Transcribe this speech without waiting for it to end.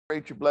Pray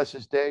that you bless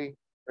this day.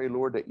 Pray,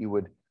 Lord, that you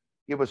would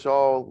give us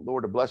all,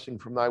 Lord, a blessing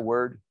from thy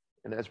word.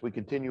 And as we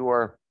continue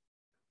our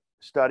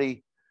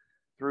study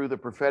through the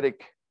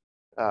prophetic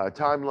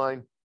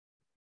timeline,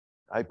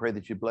 I pray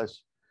that you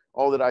bless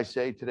all that I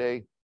say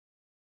today.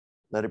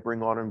 Let it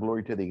bring honor and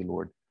glory to thee,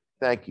 Lord.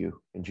 Thank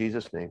you. In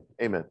Jesus' name,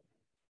 amen.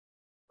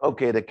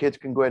 Okay, the kids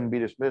can go ahead and be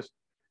dismissed.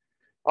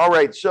 All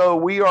right, so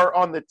we are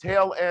on the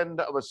tail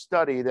end of a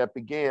study that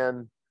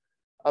began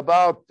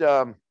about,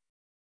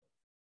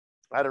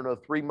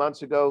 3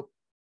 months ago.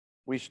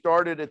 We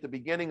started at the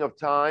beginning of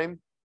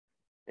time,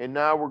 and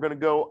now we're going to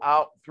go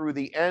out through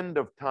the end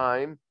of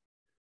time,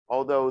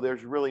 although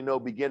there's really no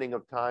beginning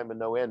of time and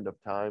no end of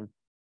time.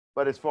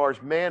 But as far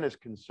as man is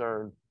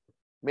concerned,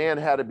 man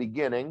had a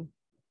beginning.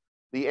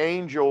 The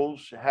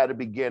angels had a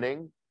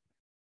beginning.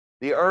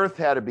 The earth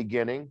had a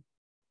beginning.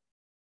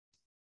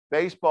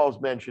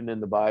 Baseball's mentioned in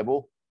the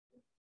Bible.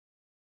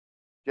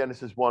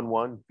 Genesis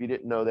 1:1. If you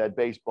didn't know that,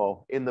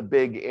 baseball in the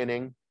big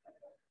inning.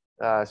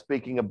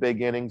 Speaking of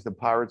big innings, the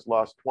Pirates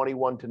lost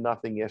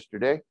 21-0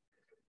 yesterday.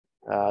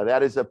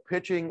 That is a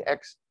pitching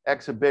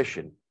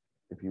exhibition,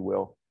 if you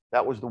will.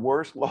 That was the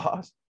worst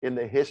loss in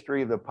the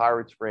history of the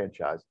Pirates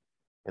franchise.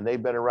 And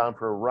they've been around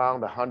for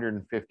around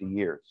 150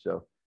 years.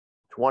 So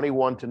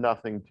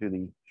 21-0 to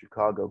the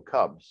Chicago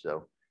Cubs.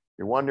 So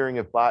you're wondering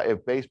if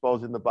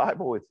baseball's in the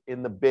Bible, it's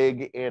in the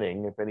big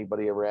inning, if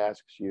anybody ever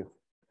asks you.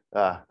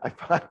 I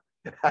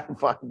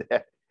find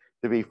that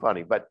to be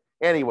funny. But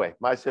anyway,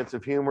 my sense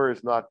of humor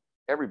is not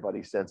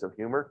everybody's sense of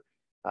humor.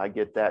 I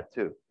get that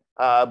too.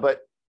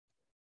 But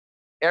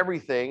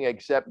everything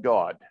except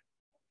God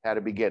had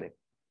a beginning.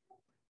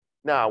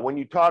 Now, when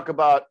you talk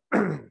about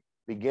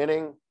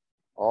beginning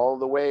all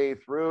the way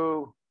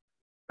through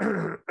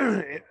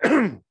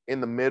in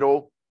the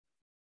middle,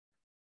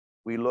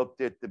 we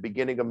looked at the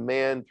beginning of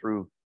man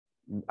through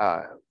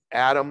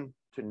Adam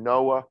to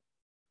Noah,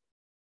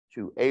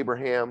 to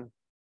Abraham,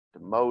 to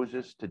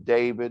Moses, to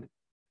David,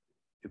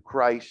 to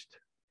Christ.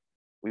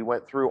 We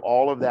went through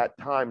all of that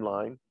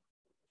timeline,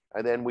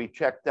 and then we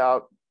checked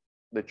out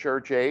the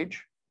church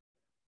age,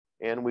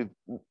 and we've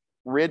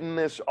ridden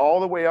this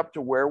all the way up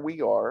to where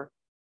we are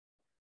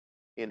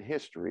in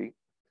history,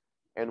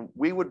 and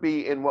we would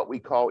be in what we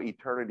call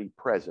eternity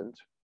present.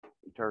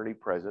 Eternity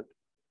present.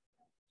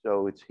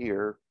 So it's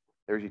here,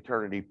 there's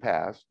eternity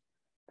past,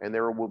 and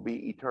there will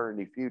be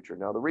eternity future.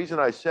 Now, the reason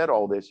I said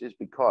all this is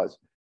because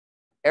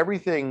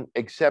everything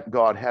except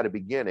God had a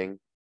beginning.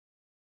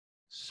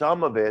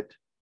 Some of it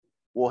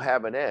will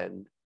have an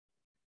end,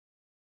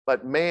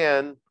 but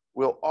man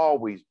will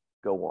always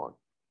go on,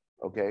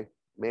 okay?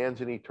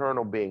 Man's an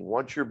eternal being.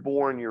 Once you're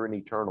born, you're an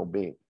eternal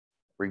being.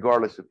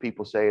 Regardless if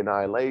people say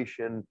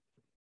annihilation,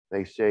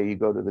 they say you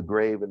go to the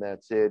grave and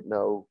that's it.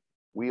 No,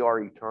 we are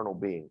eternal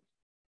beings.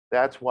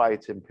 That's why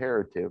it's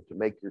imperative to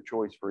make your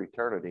choice for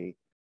eternity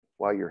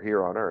while you're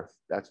here on earth.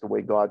 That's the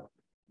way God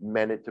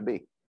meant it to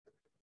be.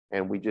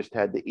 And we just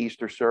had the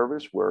Easter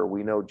service where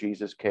we know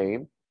Jesus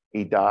came.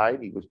 He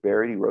died, he was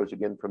buried, he rose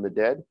again from the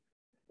dead.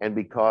 And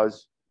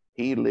because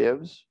he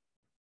lives,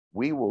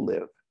 we will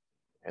live.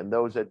 And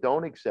those that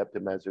don't accept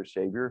him as their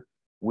Savior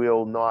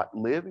will not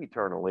live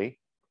eternally.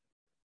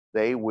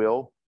 They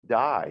will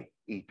die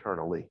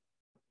eternally.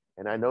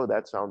 And I know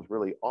that sounds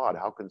really odd.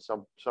 How can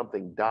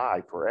something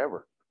die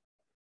forever?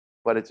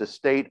 But it's a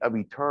state of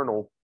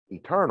eternal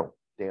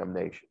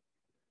damnation.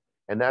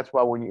 And that's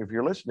why if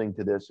you're listening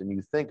to this and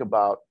you think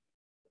about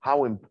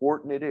how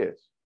important it is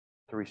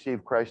to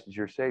receive Christ as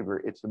your Savior,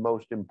 it's the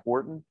most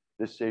important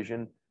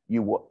decision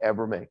you will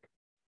ever make.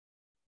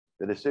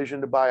 The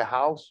decision to buy a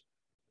house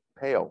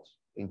pales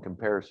in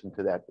comparison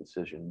to that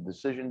decision. The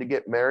decision to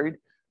get married,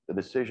 the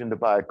decision to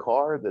buy a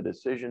car, the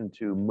decision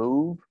to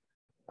move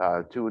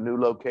to a new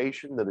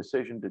location, the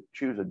decision to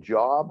choose a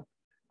job,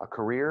 a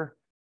career,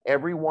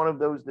 every one of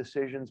those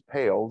decisions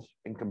pales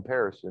in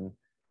comparison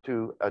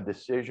to a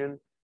decision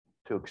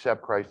to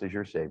accept Christ as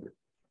your Savior.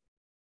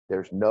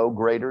 There's no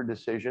greater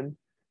decision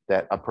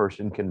that a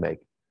person can make,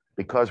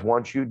 because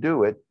once you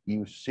do it,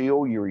 you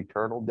seal your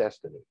eternal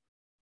destiny.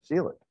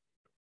 Seal it.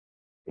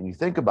 And you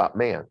think about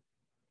man,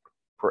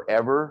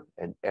 forever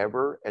and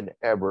ever and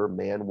ever,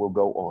 man will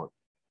go on.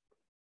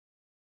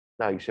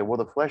 Now you say, well,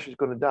 the flesh is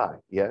going to die.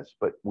 Yes,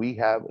 but we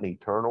have an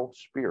eternal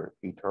spirit,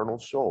 eternal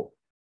soul.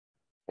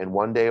 And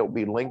one day it will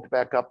be linked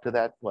back up to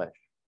that flesh.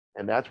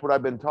 And that's what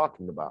I've been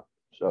talking about.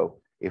 So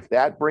if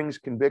that brings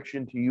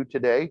conviction to you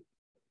today,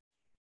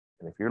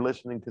 and if you're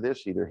listening to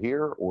this either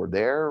here or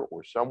there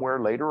or somewhere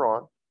later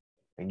on,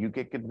 and you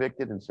get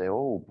convicted and say,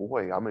 oh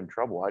boy, I'm in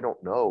trouble. I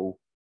don't know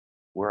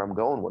where I'm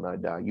going when I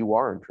die. You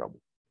are in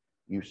trouble.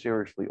 You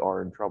seriously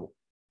are in trouble.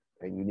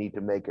 And you need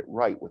to make it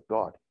right with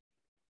God.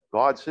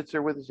 God sits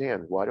there with his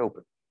hands wide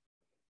open.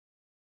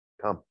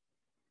 Come.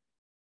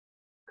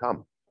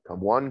 Come. Come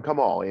one, come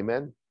all.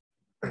 Amen.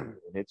 And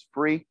it's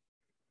free,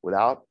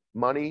 without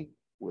money,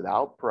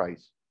 without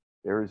price.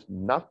 There is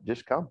nothing.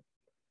 Just come.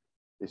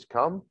 Just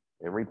come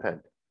and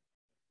repent.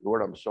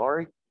 Lord, I'm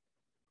sorry,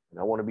 and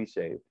I want to be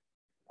saved.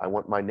 I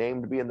want my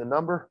name to be in the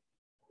number.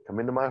 Come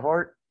into my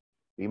heart.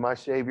 Be my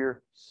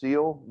Savior,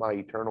 seal my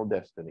eternal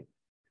destiny.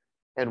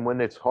 And when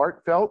it's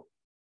heartfelt,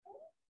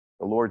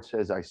 the Lord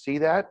says, I see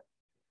that,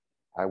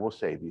 I will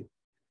save you.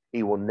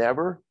 He will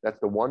never,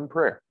 that's the one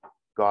prayer,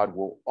 God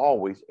will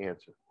always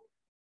answer.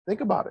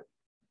 Think about it.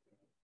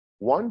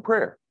 One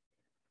prayer,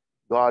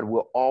 God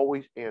will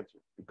always answer,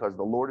 because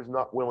the Lord is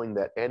not willing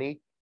that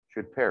any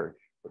should perish,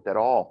 but that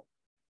all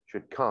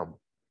should come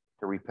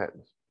to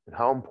repentance. And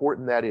how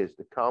important that is,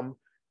 to come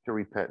to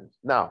repentance.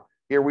 Now,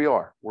 here we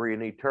are. We're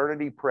in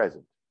eternity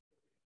present.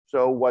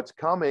 So what's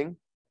coming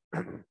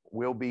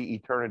will be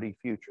eternity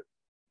future.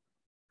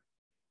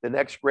 The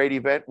next great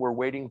event we're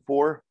waiting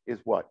for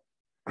is what?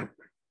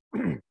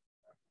 The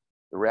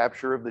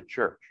rapture of the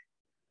church.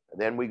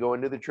 And then we go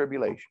into the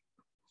tribulation.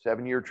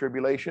 7-year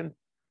tribulation.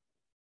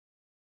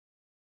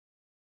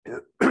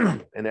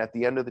 And at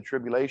the end of the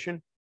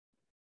tribulation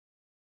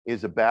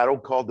is a battle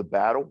called the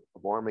Battle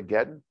of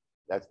Armageddon.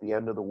 That's the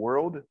end of the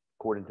world,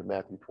 according to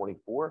Matthew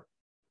 24,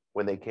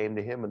 when they came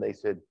to him and they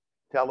said,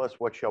 tell us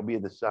what shall be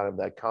the sign of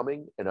that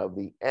coming and of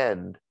the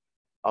end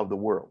of the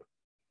world.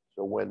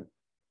 So when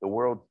the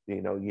world,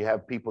 you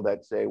have people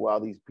that say,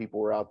 well, these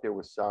people are out there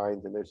with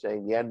signs and they're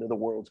saying the end of the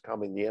world's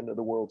coming, the end of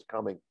the world's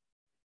coming.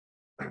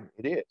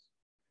 It is.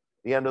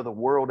 The end of the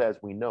world as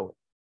we know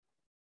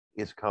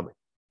it is coming.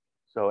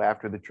 So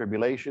after the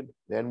tribulation,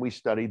 then we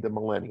studied the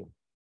millennium.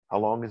 How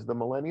long is the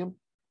millennium?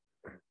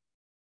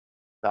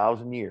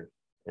 1,000 years.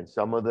 And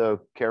some of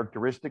the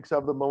characteristics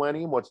of the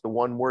millennium, what's the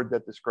one word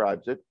that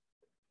describes it?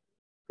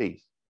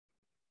 Peace.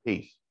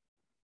 Peace.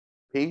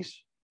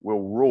 Peace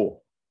will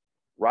rule.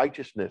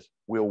 Righteousness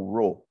will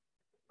rule.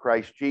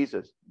 Christ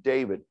Jesus,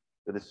 David,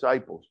 the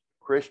disciples,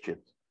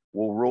 Christians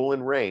will rule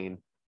and reign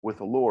with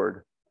the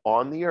Lord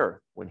on the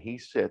earth when he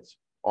sits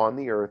on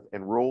the earth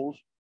and rules,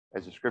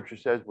 as the scripture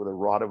says, with a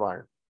rod of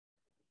iron.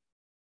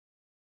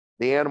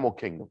 The animal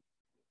kingdom,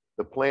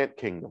 the plant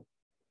kingdom,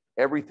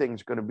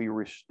 everything's going to be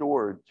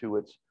restored to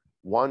its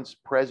once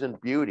present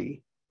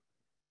beauty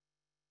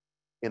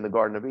in the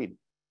Garden of Eden,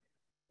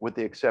 with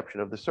the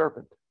exception of the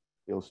serpent.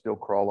 He'll still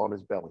crawl on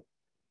his belly.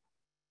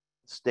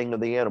 The sting of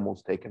the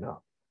animal's taken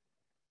out.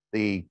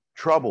 The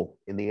trouble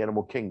in the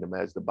animal kingdom,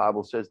 as the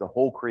Bible says, the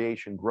whole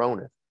creation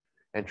groaneth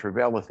and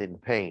travaileth in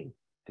pain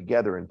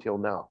together until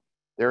now.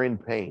 They're in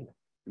pain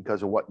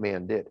because of what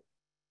man did.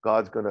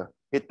 God's going to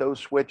hit those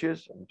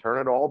switches and turn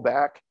it all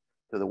back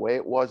to the way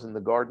it was in the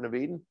Garden of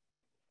Eden.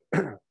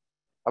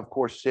 Of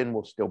course, sin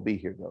will still be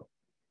here, though.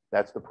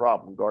 That's the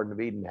problem. Garden of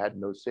Eden had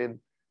no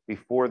sin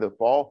before the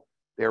fall.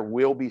 There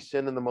will be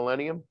sin in the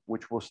millennium,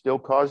 which will still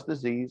cause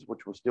disease,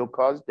 which will still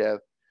cause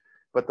death,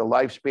 but the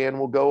lifespan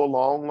will go a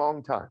long,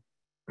 long time.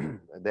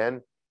 And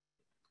then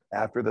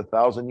after the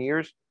 1,000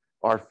 years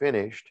are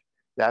finished,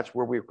 that's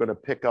where we're going to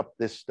pick up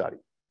this study.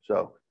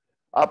 So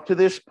up to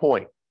this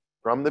point,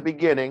 from the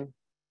beginning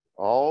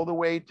all the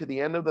way to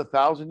the end of the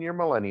 1,000-year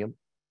millennium,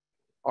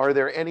 are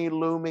there any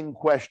looming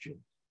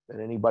questions that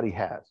anybody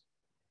has?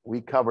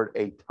 We covered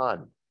a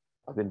ton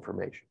of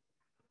information.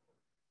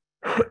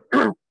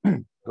 Go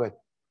ahead.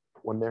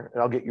 One there,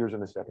 and I'll get yours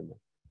in a second.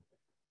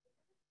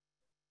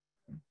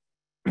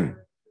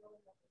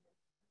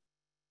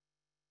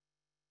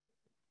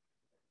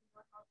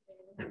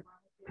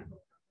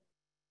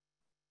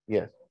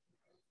 Yes.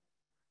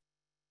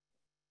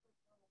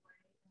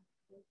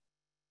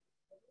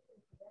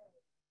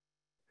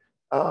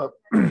 I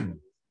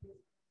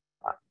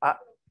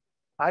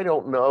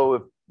don't know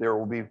if there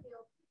will be,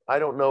 I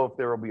don't know if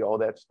there will be all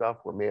that stuff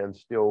where man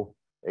still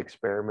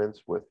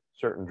experiments with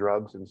certain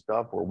drugs and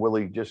stuff, or will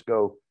he just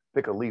go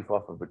pick a leaf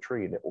off of a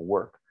tree and it will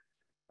work?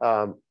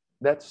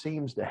 That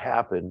seems to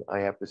happen, I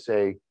have to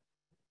say,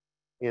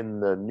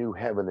 in the new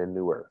heaven and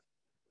new earth.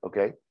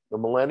 Okay, the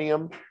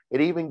millennium,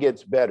 it even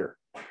gets better.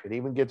 It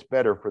even gets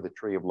better for the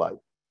tree of life,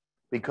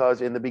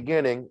 because in the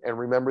beginning, and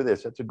remember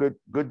this, that's a good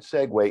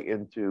segue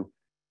into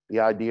the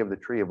idea of the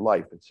tree of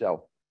life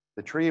itself.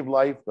 The tree of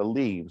life, the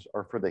leaves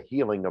are for the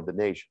healing of the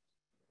nations.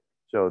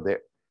 So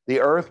the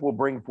earth will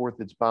bring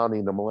forth its bounty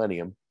in the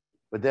millennium,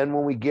 but then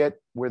when we get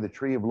where the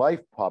tree of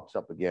life pops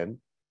up again,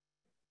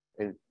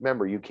 and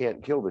remember, you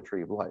can't kill the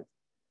tree of life.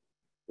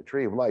 The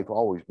tree of life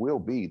always will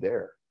be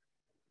there.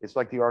 It's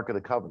like the Ark of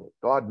the Covenant.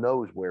 God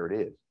knows where it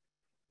is,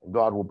 and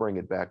God will bring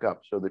it back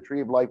up. So the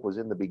tree of life was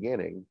in the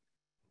beginning,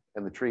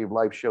 and the tree of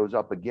life shows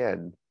up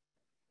again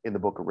in the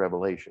book of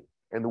Revelation.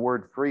 And the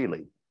word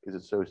freely is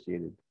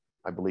associated,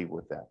 I believe,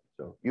 with that.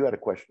 So you had a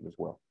question as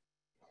well.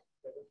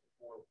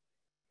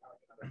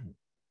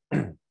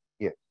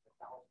 Yeah.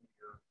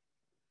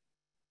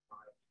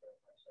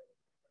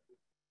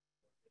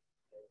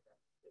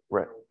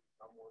 Right.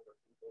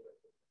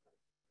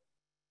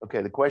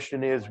 Okay, the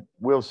question is,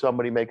 will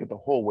somebody make it the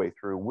whole way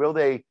through? Will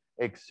they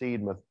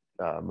exceed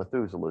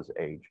Methuselah's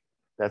age?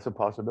 That's a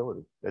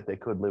possibility, that they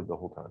could live the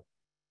whole time.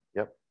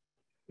 Yep.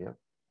 Yep.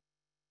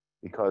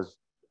 Because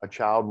a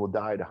child will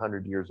die at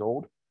 100 years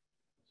old.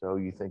 So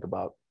you think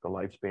about the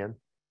lifespan.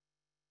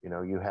 You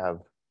know, you have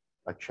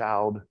a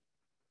child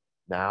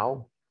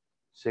now,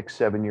 6,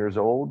 7 years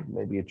old,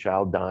 maybe a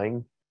child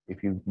dying.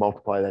 If you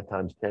multiply that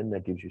times 10,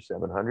 that gives you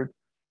 700.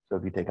 So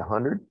if you take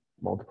 100,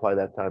 multiply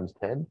that times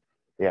 10,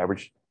 the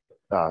average,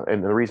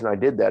 and the reason I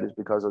did that is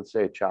because let's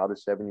say a child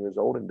is 7 years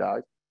old and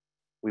dies,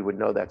 we would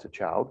know that's a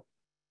child.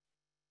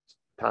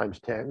 Times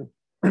 10,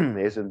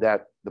 isn't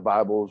that the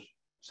Bible's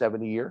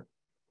 70 year?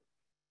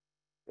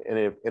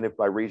 And if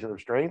by reason of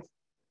strength,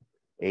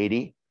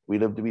 80, we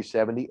live to be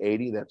 70,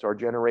 80, that's our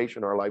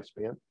generation, our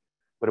lifespan.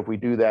 But if we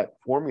do that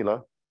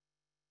formula,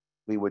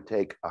 we would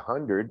take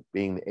 100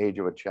 being the age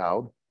of a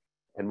child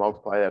and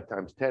multiply that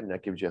times 10,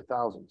 that gives you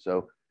 1,000.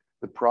 So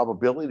the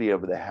probability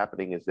of that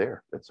happening is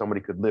there, that somebody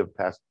could live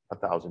past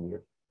 1,000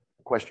 years.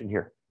 Question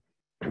here.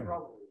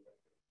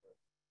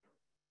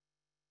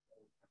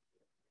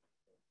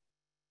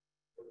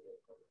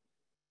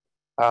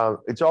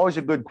 It's always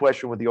a good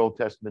question with the Old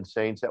Testament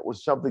saints. That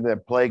was something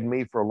that plagued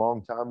me for a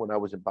long time when I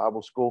was in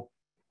Bible school.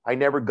 I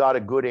never got a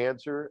good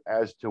answer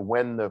as to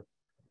when the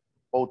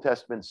Old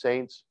Testament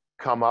saints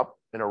come up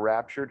and are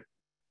raptured.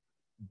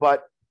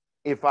 But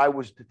if I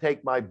was to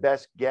take my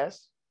best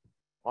guess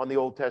on the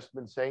Old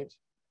Testament saints,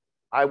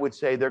 I would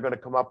say they're going to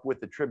come up with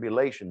the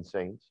tribulation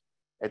saints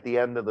at the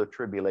end of the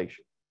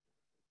tribulation.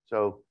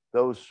 So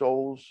those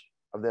souls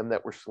of them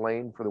that were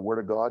slain for the word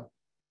of God,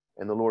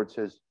 and the Lord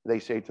says, they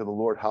say to the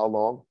Lord, how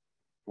long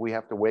do we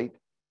have to wait?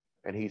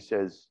 And he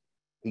says,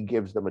 he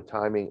gives them a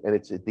timing, and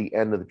it's at the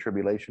end of the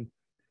tribulation.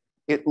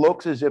 It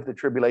looks as if the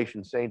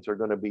tribulation saints are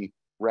going to be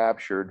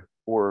raptured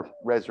or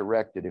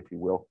resurrected, if you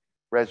will,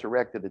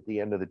 resurrected at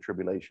the end of the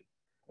tribulation.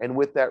 And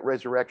with that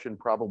resurrection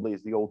probably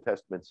is the Old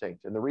Testament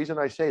saints. And the reason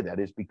I say that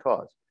is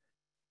because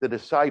the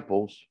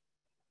disciples,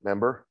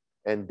 remember,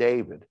 and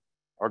David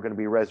are going to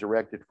be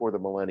resurrected for the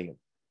millennium.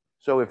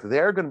 So if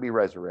they're going to be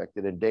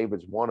resurrected, and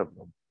David's one of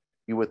them,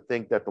 you would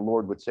think that the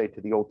Lord would say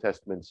to the Old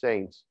Testament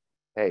saints,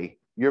 hey,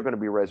 you're going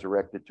to be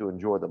resurrected to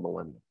enjoy the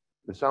millennium.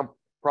 Does that sound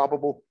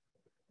probable?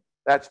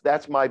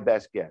 That's my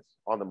best guess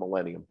on the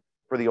millennium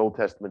for the Old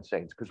Testament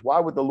saints, because why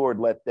would the Lord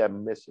let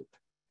them miss it?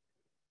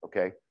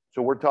 Okay,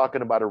 so we're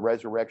talking about a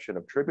resurrection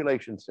of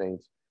tribulation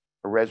saints,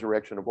 a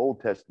resurrection of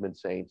Old Testament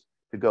saints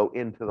to go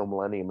into the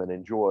millennium and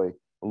enjoy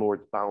the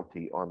Lord's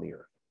bounty on the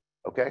earth.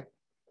 Okay,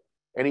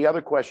 any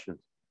other questions?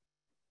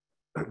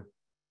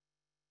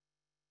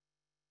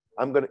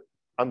 I'm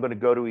gonna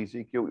go to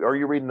Ezekiel. Are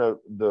you reading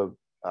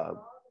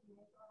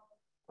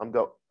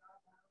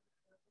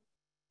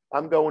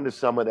I'm going to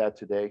some of that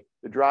today.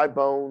 The dry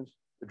bones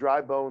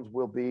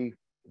will be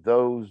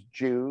those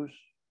Jews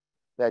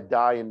that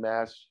die in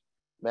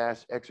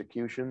mass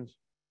executions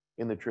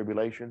in the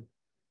tribulation.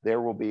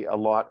 There will be a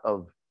lot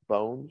of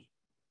bones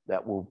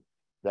that will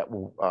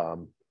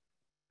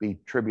be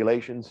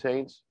tribulation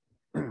saints.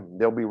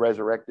 They'll be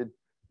resurrected.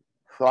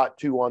 Thought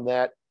to on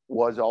that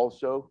was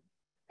also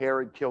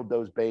Herod killed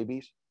those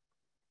babies.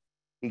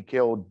 He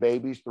killed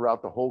babies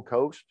throughout the whole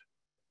coast.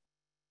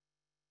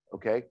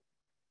 Okay.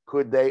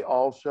 Could they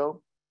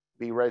also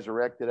be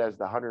resurrected as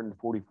the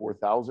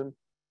 144,000?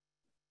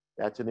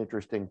 That's an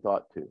interesting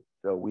thought too.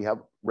 So we have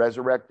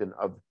resurrection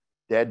of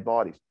dead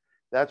bodies.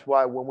 That's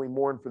why when we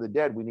mourn for the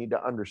dead, we need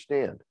to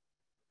understand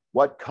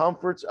what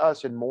comforts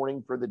us in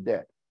mourning for the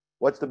dead.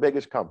 What's the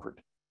biggest comfort?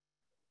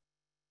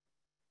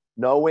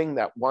 Knowing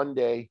that one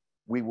day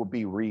we will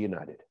be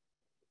reunited.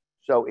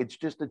 So it's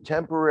just a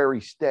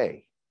temporary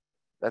stay.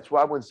 That's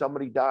why when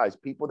somebody dies,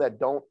 people that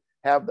don't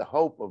have the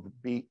hope of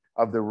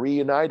the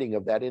reuniting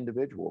of that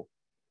individual,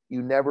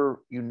 you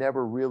never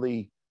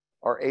really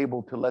are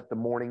able to let the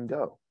mourning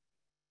go,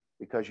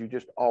 because you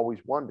just always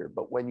wonder.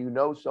 But when you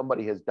know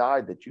somebody has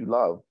died that you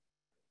love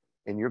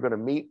and you're going to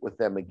meet with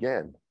them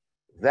again,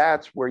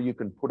 that's where you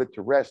can put it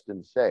to rest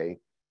and say,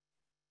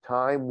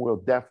 time will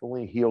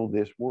definitely heal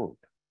this wound.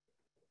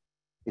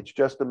 It's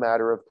just a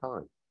matter of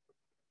time.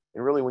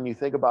 And really, when you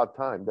think about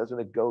time, doesn't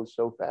it go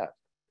so fast?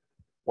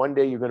 One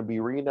day you're going to be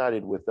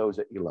reunited with those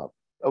that you love.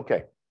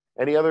 Okay.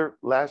 Any other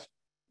last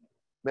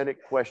minute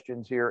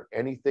questions here?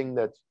 Anything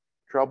that's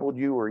troubled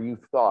you or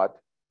you've thought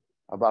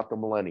about the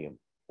millennium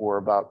or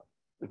about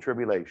the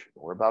tribulation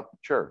or about the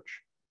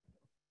church?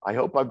 I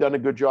hope I've done a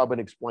good job in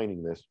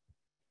explaining this.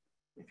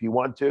 If you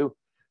want to,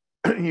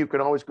 you can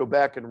always go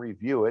back and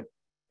review it,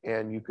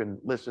 and you can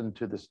listen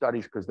to the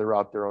studies because they're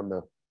out there on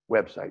the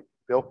website.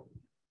 Phil?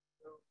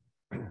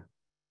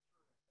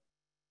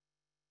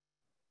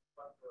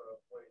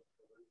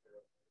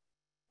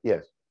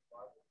 Yes.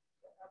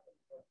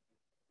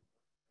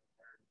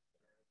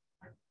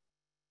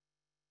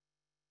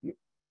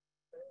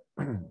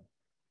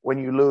 When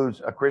you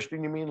lose a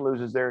Christian, you mean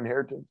loses their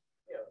inheritance?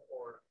 Yeah,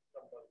 or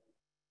somebody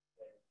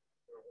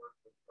their work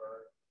is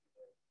burned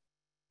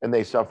and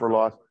they suffer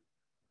loss.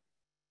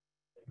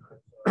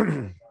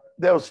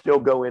 They'll still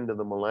go into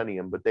the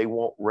millennium, but they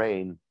won't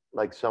reign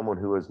like someone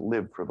who has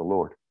lived for the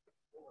Lord.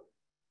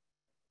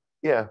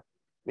 Yeah,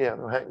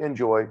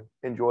 enjoy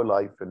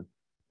life and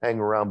hang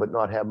around, but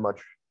not have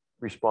much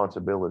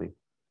responsibility.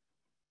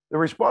 The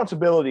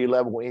responsibility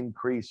level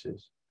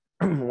increases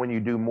when you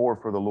do more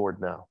for the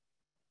Lord now.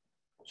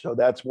 So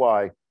that's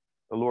why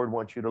the Lord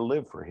wants you to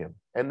live for him.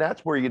 And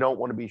that's where you don't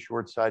want to be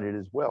short-sighted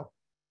as well.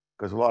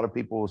 Because a lot of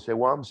people will say,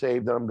 well, I'm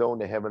saved and I'm going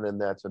to heaven and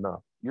that's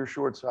enough. You're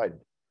short-sighted.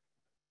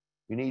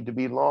 You need to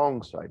be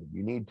long-sighted.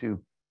 You need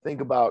to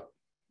think about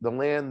the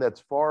land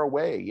that's far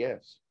away,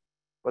 yes.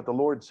 But the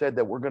Lord said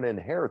that we're going to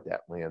inherit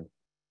that land.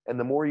 And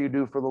the more you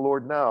do for the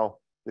Lord now,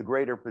 the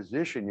greater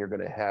position you're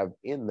going to have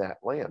in that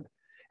land.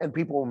 And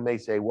people may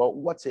say, well,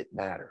 what's it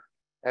matter?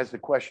 As the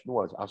question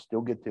was, I'll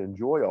still get to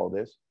enjoy all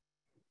this.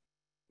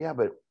 Yeah,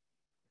 but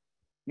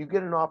you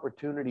get an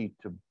opportunity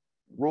to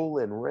rule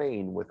and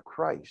reign with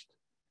Christ,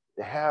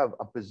 to have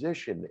a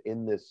position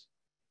in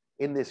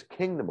this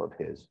kingdom of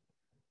his.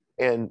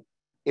 And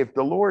if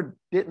the Lord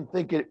didn't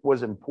think it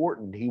was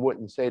important, he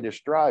wouldn't say to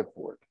strive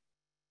for it.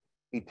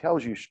 He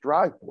tells you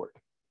strive for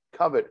it.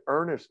 Covet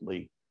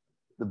earnestly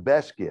the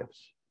best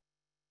gifts.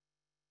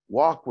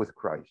 Walk with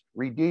Christ,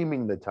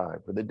 redeeming the time,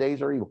 for the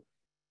days are evil.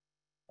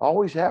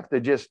 Always have to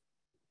just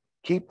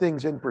keep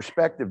things in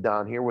perspective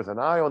down here with an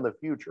eye on the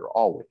future,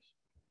 always.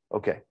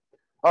 Okay.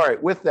 All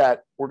right. With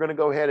that, we're going to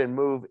go ahead and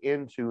move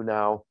into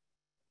now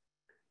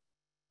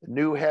the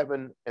new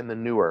heaven and the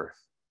new earth.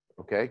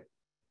 Okay.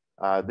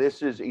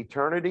 This is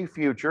eternity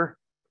future,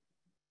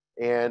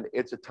 and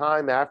it's a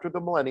time after the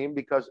millennium,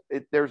 because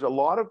there's a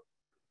lot of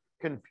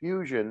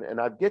confusion, and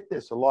I get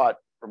this a lot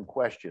from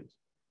questions.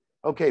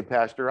 Okay,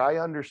 Pastor, I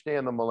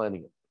understand the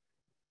millennium,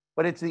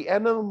 but it's the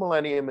end of the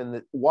millennium,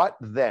 and what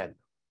then?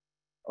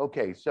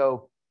 Okay,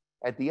 so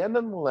at the end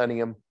of the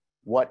millennium,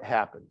 what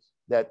happens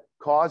that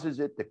causes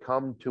it to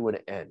come to an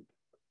end?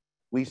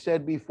 We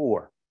said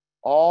before,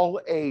 all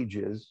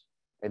ages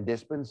and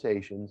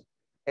dispensations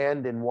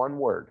end in one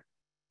word.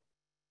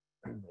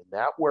 And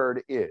that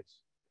word is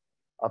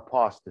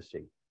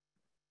apostasy.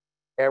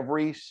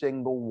 Every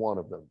single one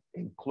of them,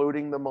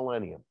 including the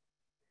millennium.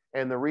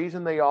 And the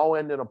reason they all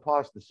end in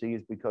apostasy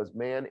is because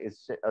man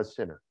is a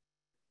sinner,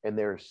 and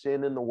there's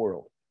sin in the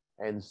world.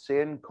 And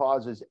sin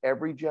causes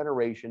every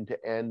generation to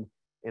end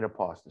in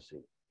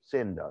apostasy.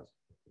 Sin does.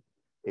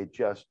 It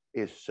just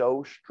is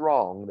so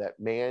strong that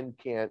man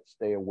can't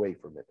stay away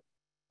from it,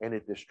 and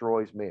it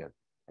destroys man.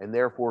 And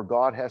therefore,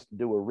 God has to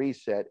do a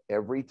reset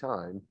every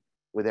time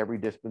with every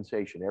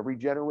dispensation, every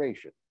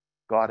generation.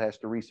 God has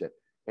to reset.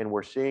 And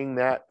we're seeing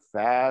that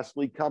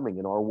fastly coming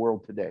in our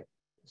world today.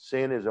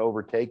 Sin is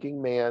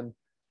overtaking man.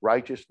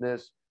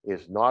 Righteousness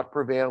is not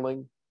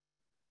prevailing.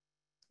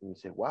 And you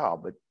say, wow,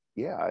 but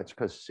yeah, it's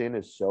because sin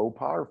is so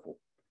powerful.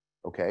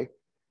 Okay.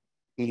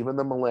 Even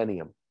the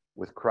millennium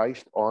with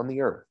Christ on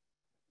the earth,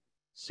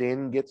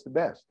 sin gets the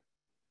best.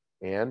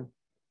 And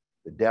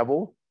the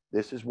devil,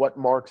 this is what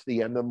marks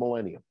the end of the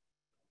millennium.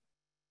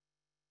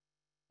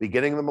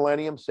 Beginning of the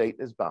millennium,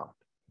 Satan is bound.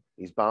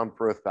 He's bound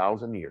for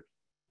 1,000 years.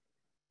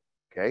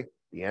 Okay.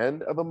 The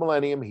end of the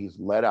millennium, he's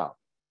let out.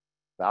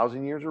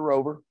 1,000 years are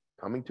over,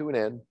 coming to an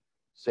end.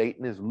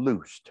 Satan is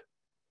loosed.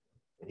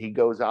 And he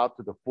goes out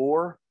to the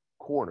four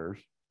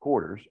quarters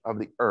of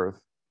the earth,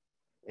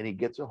 and he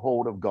gets a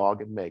hold of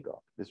Gog and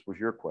Magog. This was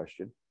your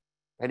question.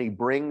 And he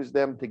brings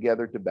them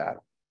together to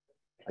battle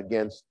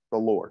against the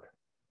Lord.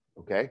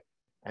 Okay.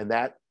 And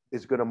that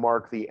is going to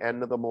mark the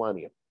end of the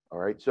millennium. All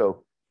right.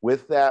 So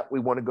with that, we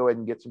want to go ahead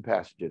and get some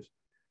passages.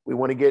 We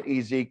want to get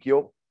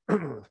Ezekiel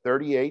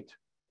 38,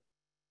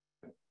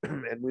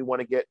 and we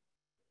want to get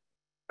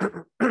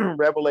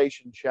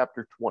Revelation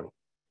chapter 20.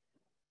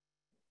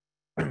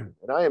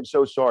 And I am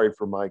so sorry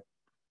for my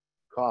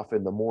cough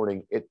in the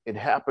morning. It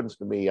happens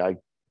to me.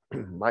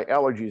 My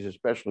allergies,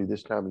 especially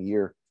this time of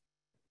year,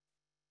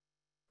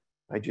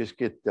 I just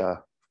get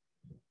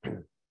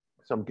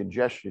some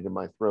congestion in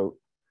my throat.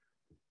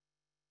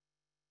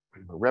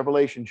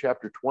 Revelation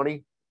chapter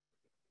 20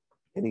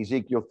 and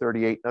Ezekiel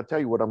 38. And I'll tell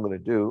you what I'm going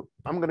to do.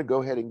 I'm going to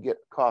go ahead and get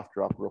a cough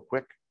drop real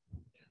quick.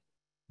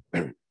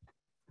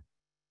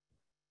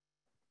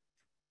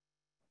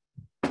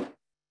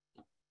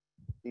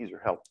 These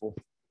are helpful.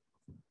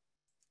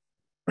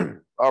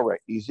 All right,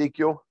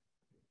 Ezekiel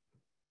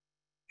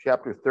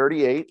chapter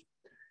 38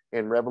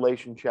 and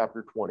Revelation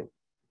chapter 20.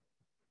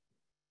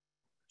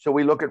 So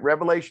we look at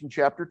Revelation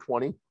chapter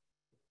 20,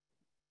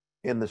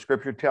 and the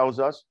scripture tells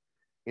us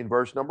in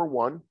verse number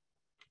 1,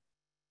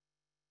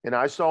 and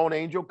I saw an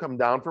angel come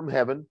down from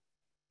heaven,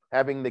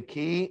 having the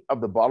key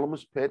of the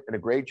bottomless pit and a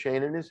great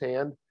chain in his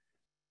hand,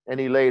 and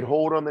he laid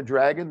hold on the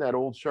dragon, that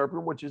old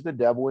serpent, which is the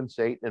devil and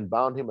Satan, and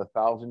bound him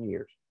 1,000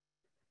 years.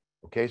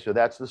 Okay, so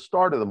that's the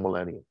start of the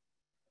millennium.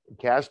 And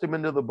cast him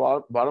into the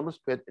bottomless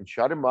pit and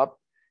shut him up,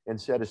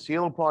 and set a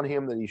seal upon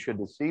him that he should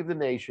deceive the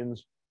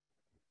nations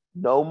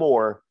no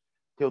more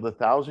till the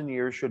 1,000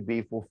 years should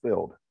be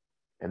fulfilled.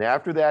 And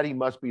after that, he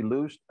must be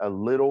loosed a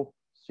little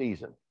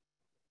season.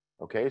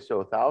 Okay, so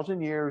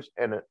 1,000 years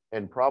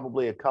and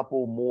probably a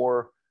couple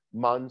more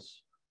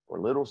months or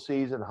little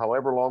season,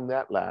 however long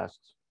that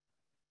lasts,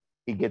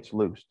 he gets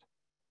loosed.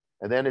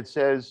 And then it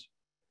says,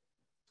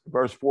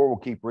 verse 4, we'll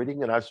keep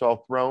reading, and I saw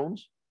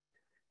thrones,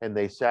 and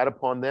they sat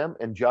upon them,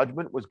 and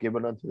judgment was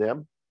given unto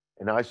them.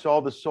 And I saw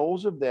the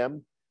souls of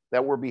them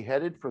that were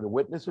beheaded for the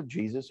witness of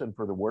Jesus and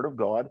for the word of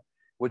God,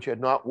 which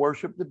had not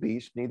worshipped the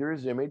beast, neither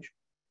his image,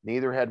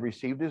 neither had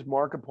received his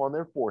mark upon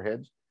their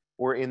foreheads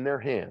or in their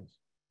hands.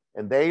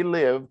 And they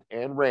lived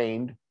and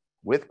reigned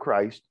with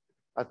Christ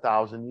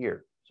 1,000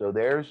 years. So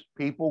there's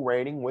people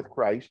reigning with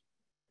Christ.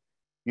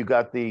 You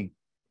got the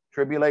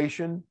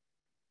tribulation,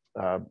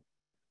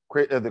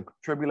 the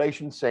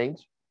tribulation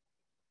saints.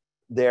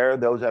 There,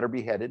 those that are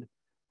beheaded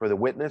for the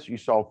witness. You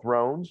saw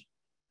thrones.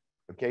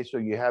 Okay, so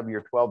you have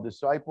your 12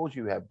 disciples.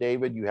 You have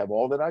David. You have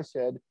all that I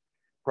said.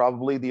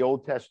 Probably the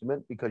Old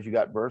Testament, because you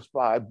got verse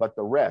 5. But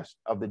the rest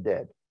of the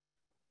dead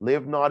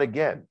live not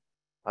again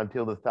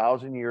until the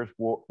 1,000 years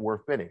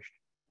were finished.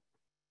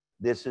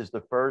 This is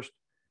the first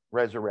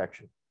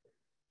resurrection.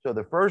 So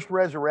the first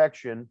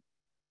resurrection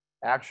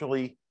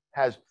actually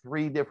has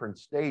 3 different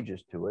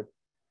stages to it.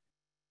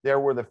 There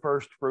were the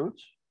first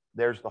fruits,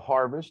 there's the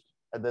harvest,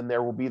 and then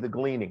there will be the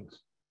gleanings.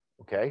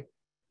 Okay?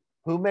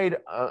 Who made,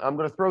 I'm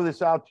going to throw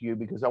this out to you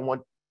because I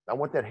want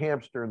that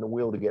hamster in the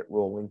wheel to get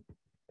rolling,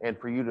 and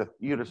for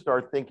you to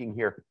start thinking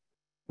here.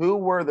 Who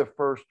were the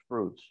first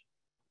fruits?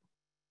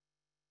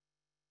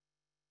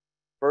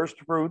 First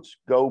fruits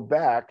go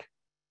back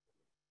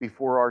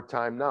before our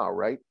time now,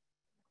 right?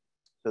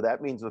 So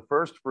that means the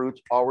first fruits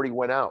already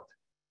went out.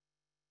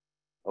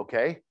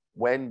 Okay?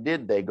 When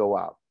did they go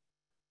out?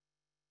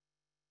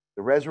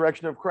 The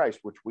resurrection of Christ,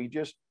 which we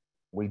just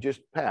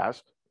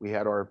passed. We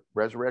had our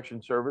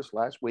resurrection service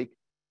last week.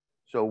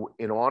 So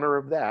in honor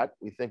of that,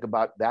 we think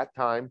about that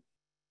time.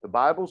 The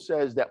Bible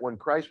says that when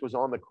Christ was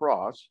on the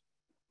cross,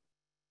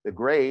 the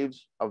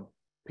graves of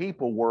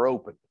people were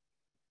opened,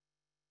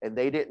 and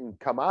they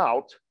didn't come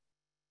out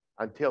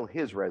until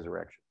his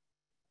resurrection.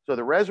 So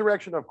the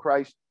resurrection of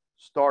Christ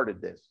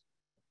started this.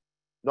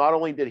 Not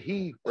only did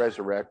he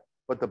resurrect,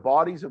 but the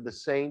bodies of the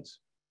saints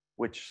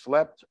which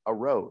slept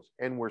arose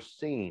and were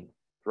seen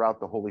throughout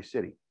the holy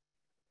city.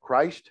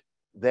 Christ,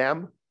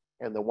 them,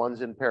 and the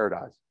ones in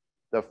paradise,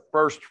 the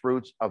first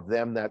fruits of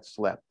them that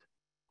slept.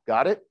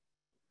 Got it?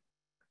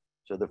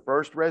 So the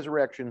first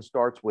resurrection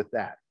starts with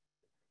that.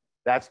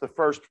 That's the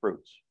first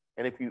fruits.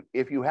 And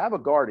if you have a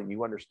garden,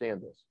 you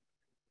understand this.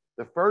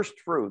 The first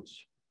fruits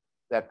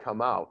that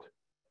come out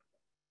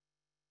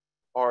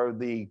are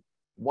the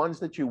ones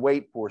that you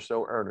wait for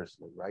so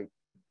earnestly, right?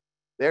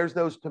 There's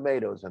those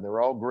tomatoes, and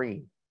they're all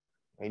green,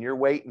 and you're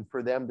waiting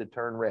for them to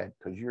turn red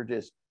because you're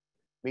just,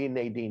 me and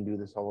Nadine do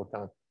this all the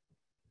time.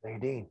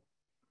 Nadine,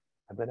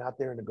 I've been out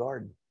there in the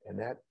garden, and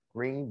that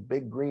green,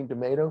 big green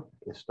tomato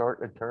is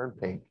starting to turn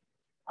pink.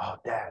 Oh,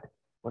 Dad,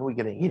 when are we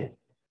going to eat it?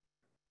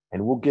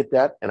 And we'll get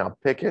that, and I'll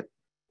pick it,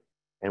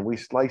 and we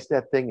slice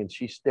that thing, and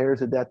she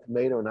stares at that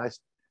tomato, and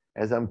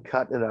as I'm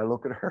cutting it, I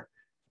look at her,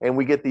 and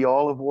we get the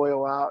olive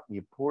oil out, and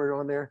you pour it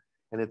on there,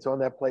 and it's on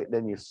that plate, and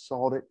then you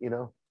salt it,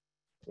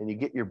 and you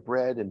get your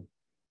bread, and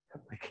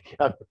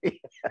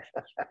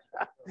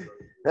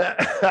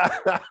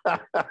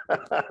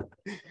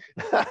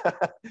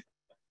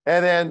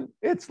and then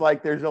it's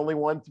like there's only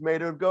one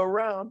tomato to go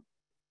around,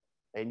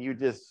 and you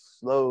just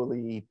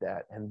slowly eat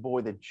that. And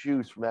boy, the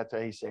juice from that's how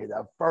you say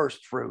the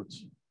first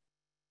fruits.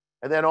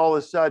 And then all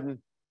of a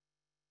sudden,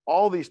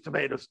 all these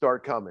tomatoes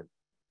start coming.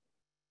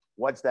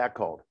 What's that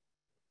called?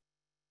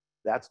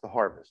 That's the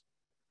harvest.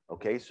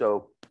 Okay,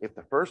 so if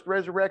the first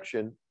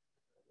resurrection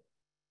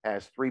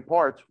has 3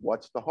 parts,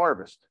 what's the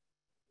harvest?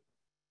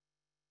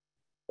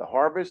 The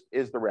harvest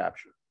is the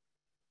rapture,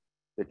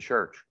 the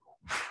church,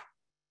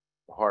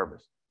 the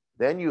harvest.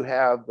 Then you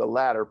have the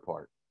latter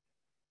part.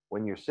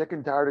 When you're sick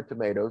and tired of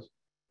tomatoes,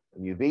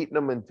 and you've eaten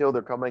them until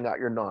they're coming out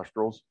your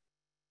nostrils,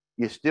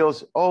 you still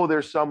say, oh,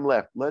 there's some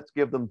left. Let's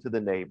give them to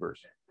the neighbors.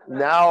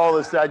 Now all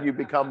of a sudden you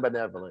become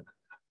benevolent.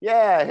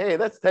 Yeah, hey,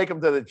 let's take them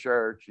to the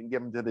church and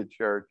give them to the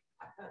church.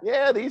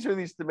 Yeah, these are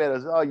these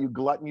tomatoes. Oh, you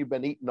glutton, you've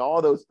been eating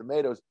all those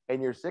tomatoes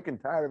and you're sick and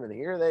tired of them, and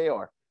here they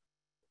are.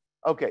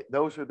 Okay,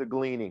 those are the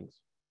gleanings.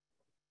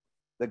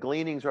 The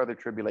gleanings are the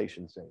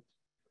tribulation saints.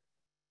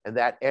 And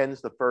that ends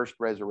the first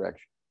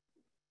resurrection.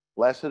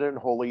 Blessed and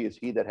holy is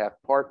he that hath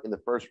part in the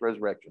first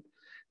resurrection.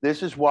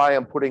 This is why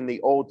I'm putting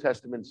the Old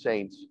Testament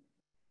saints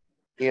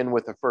in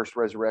with the first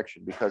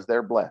resurrection, because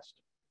they're blessed.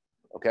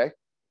 Okay?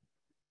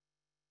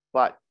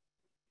 But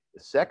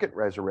the second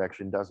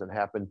resurrection doesn't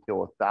happen till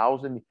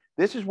 1,000.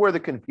 This is where the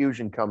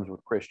confusion comes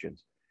with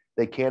Christians.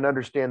 They can't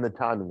understand the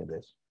timing of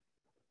this.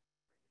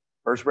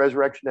 First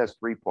resurrection has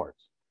 3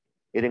 parts.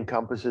 It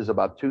encompasses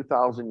about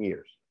 2,000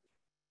 years.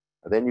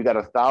 And then you got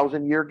a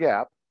 1,000-year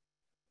gap,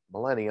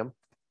 millennium.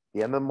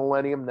 The end of the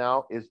millennium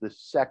now is the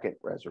second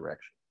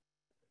resurrection.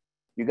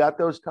 You got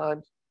those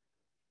times?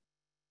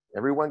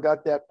 Everyone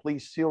got that?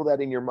 Please seal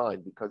that in your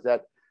mind, because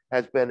that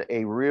has been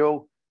a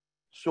real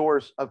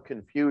source of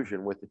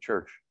confusion with the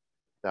church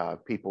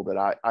people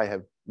that I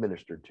have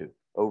ministered to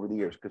over the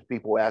years, because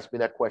people ask me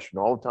that question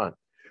all the time.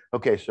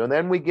 Okay, so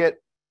then we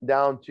get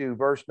down to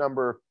verse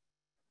number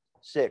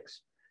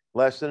 6.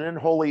 Blessed and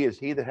holy is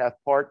he that hath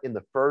part in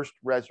the first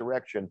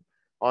resurrection.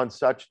 On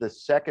such the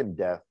second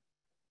death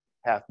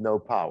hath no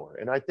power.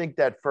 And I think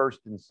that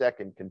first and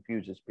second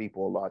confuses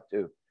people a lot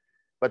too.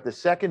 But the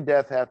second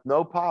death hath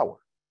no power.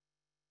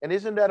 And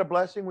isn't that a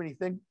blessing when you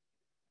think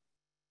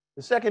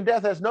the second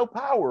death has no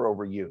power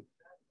over you?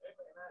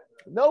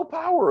 No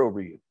power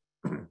over you.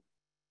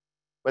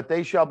 But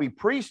they shall be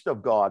priests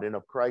of God and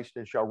of Christ,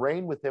 and shall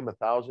reign with him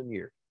 1,000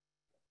 years.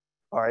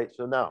 All right,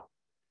 so now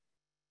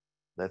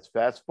let's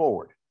fast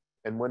forward.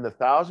 And when the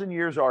 1,000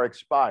 years are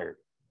expired,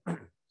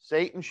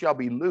 Satan shall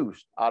be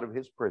loosed out of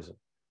his prison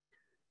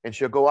and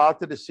shall go out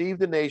to deceive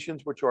the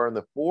nations which are in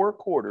the four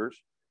quarters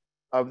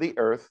of the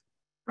earth,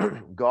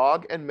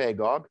 Gog and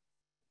Magog,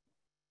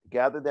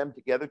 gather them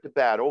together to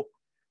battle,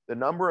 the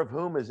number of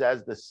whom is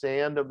as the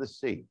sand of the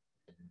sea.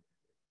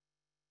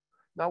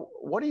 Now,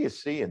 what do you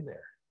see in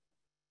there?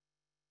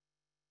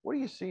 What do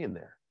you see in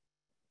there?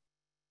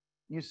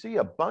 You see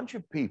a bunch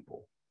of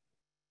people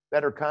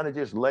that are kind of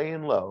just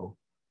laying low,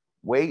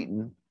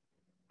 waiting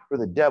for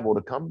the devil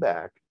to come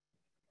back,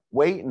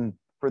 waiting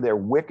for their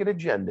wicked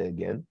agenda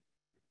again.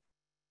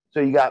 So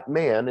you got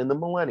man in the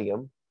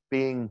millennium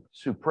being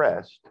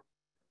suppressed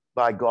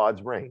by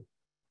God's reign.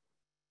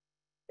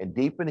 And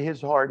deep in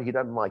his heart, he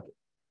doesn't like it.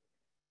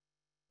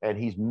 And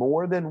he's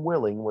more than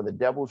willing when the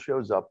devil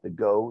shows up to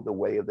go the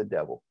way of the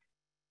devil.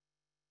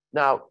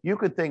 Now, you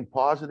could think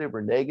positive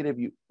or negative,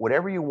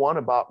 whatever you want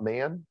about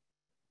man,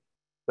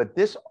 but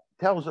this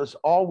tells us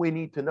all we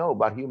need to know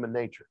about human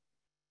nature.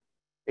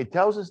 It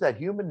tells us that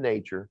human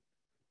nature,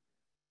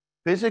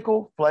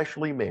 physical,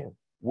 fleshly man,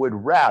 would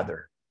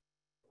rather,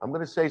 I'm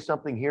going to say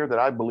something here that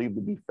I believe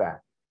to be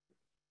fact,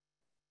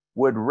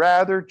 would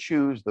rather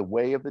choose the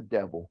way of the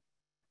devil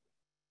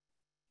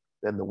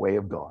than the way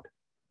of God.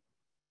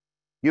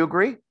 You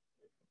agree?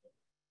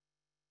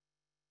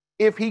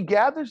 If he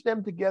gathers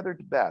them together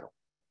to battle,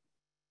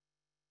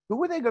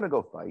 who are they going to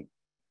go fight?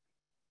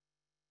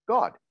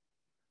 God.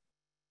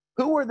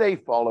 Who are they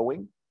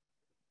following?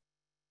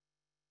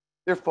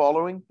 They're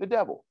following the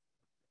devil.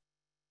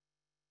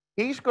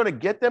 He's going to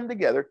get them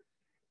together,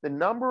 the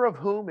number of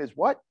whom is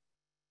what?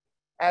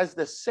 As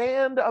the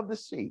sand of the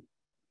sea.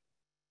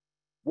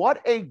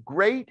 What a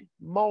great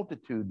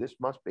multitude this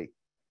must be,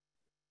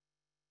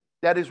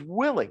 that is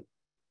willing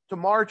to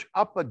march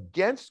up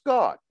against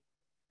God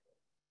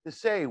to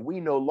say, we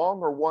no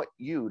longer want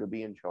you to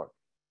be in charge.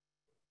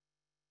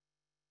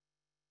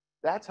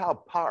 That's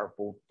how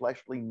powerful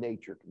fleshly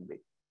nature can be.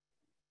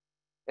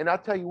 And I'll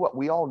tell you what,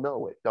 we all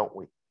know it, don't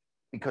we?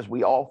 Because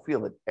we all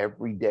feel it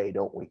every day,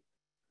 don't we?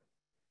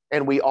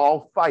 And we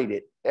all fight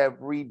it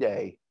every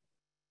day.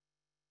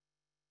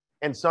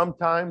 And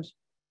sometimes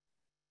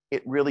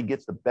it really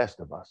gets the best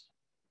of us.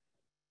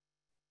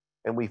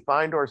 And we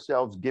find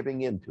ourselves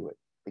giving into it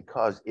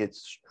because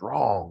it's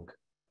strong.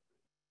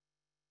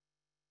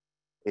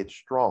 It's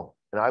strong.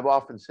 And I've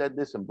often said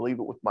this and believe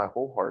it with my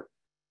whole heart.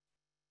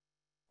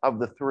 Of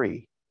the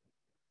three,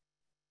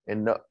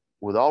 and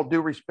with all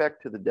due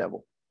respect to the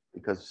devil,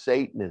 because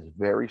Satan is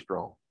very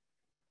strong,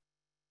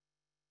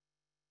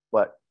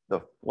 but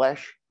the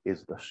flesh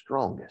is the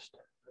strongest.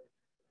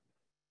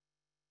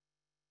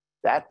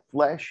 That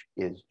flesh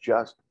is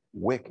just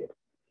wicked.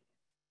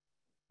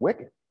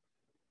 Wicked.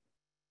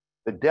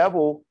 The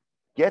devil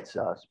gets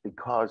us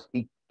because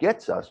he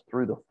gets us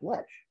through the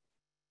flesh.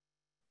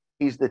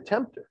 He's the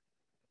tempter.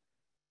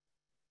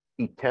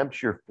 He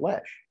tempts your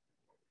flesh.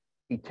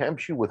 He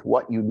tempts you with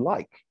what you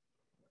like.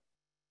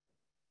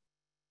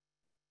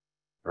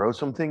 Throw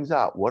some things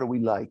out. What do we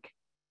like?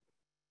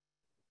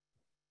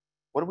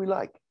 What do we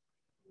like?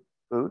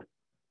 Food?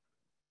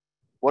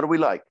 What do we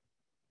like?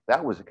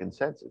 That was a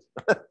consensus.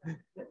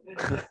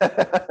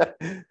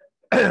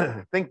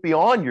 Think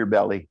beyond your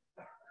belly.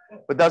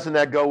 But doesn't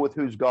that go with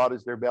whose God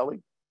is their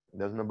belly?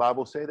 Doesn't the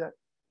Bible say that?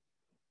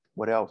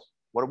 What else?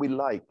 What do we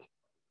like?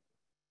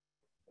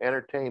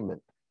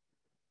 Entertainment.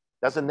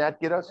 Doesn't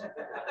that get us?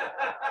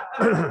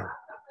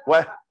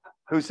 What?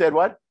 Who said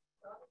what?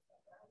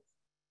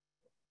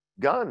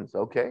 Guns.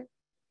 Okay.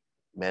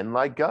 Men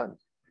like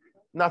guns.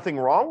 Nothing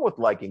wrong with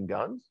liking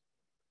guns.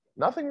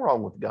 Nothing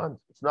wrong with guns.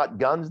 It's not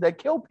guns that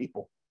kill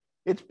people.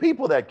 It's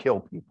people that kill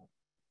people.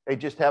 They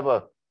just have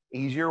a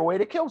easier way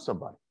to kill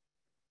somebody.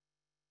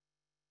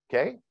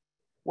 Okay.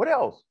 What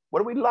else? What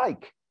do we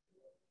like?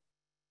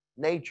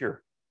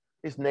 Nature.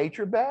 Is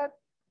nature bad?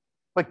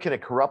 But can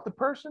it corrupt a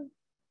person?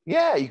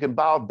 Yeah, you can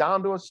bow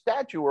down to a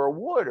statue or a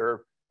wood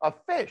or a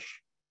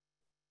fish.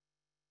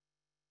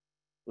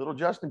 Little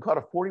Justin caught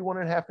a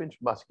 41.5-inch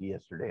muskie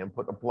yesterday and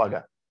put a plug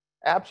on.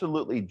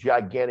 Absolutely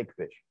gigantic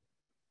fish.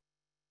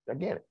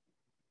 Gigantic.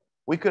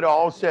 We could have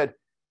all said,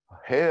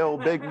 hail,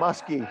 big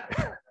muskie,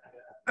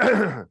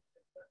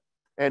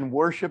 and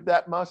worship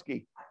that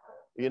muskie.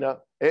 You know,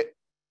 it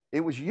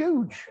was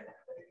huge.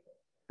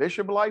 Fish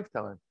of a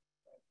lifetime.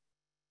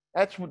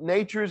 That's what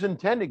nature's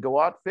intended. Go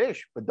out,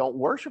 fish, but don't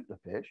worship the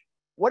fish.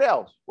 What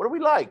else? What do we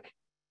like?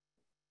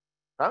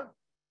 Huh?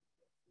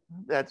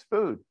 That's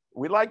food.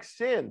 We like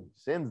sin.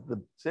 Sin's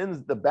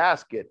the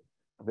basket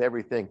of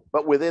everything.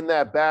 But within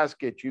that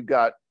basket, you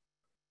got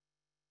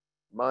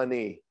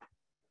money,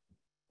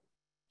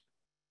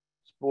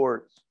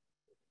 sports,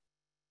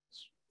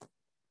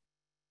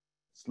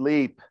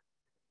 sleep,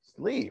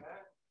 sleep.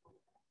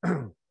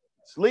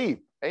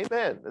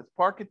 Amen. Let's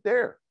park it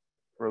there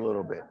for a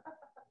little bit.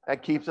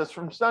 That keeps us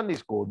from Sunday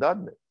school,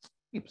 doesn't it?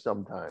 Keeps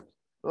sometimes.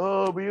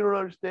 Oh, but you don't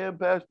understand,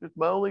 Pastor. It's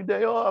my only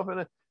day off,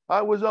 and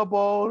I was up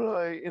all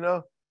night, you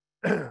know.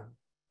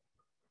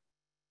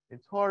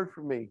 It's hard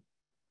for me.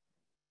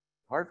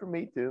 Hard for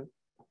me too.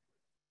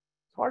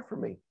 It's hard for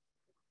me.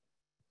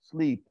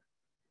 Sleep.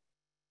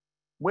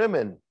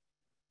 Women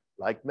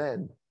like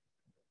men.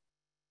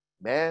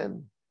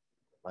 Men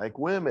like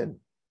women.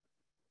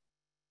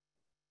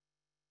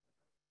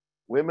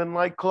 Women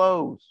like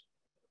clothes.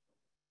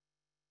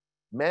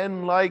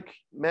 Men like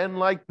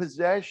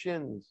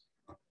possessions.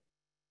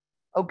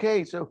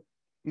 Okay, so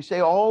you say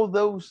all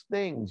those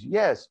things.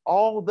 Yes,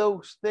 all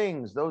those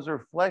things. Those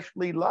are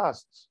fleshly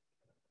lusts.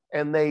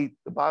 And the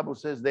Bible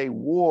says they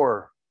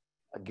war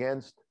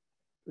against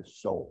the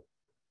soul.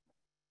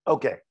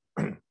 Okay,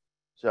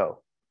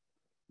 so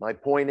my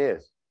point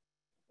is,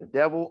 the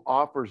devil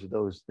offers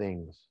those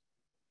things.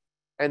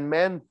 And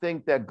men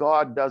think that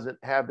God doesn't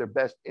have their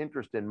best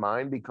interest in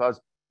mind because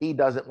he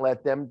doesn't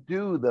let them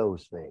do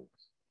those things.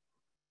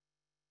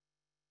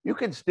 You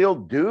can still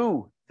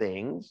do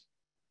things,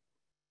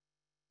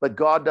 but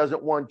God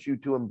doesn't want you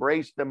to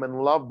embrace them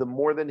and love them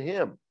more than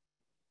him,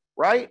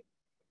 right?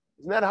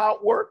 Isn't that how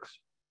it works?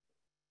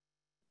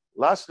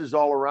 Lust is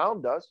all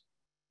around us.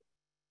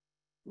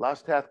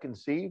 Lust hath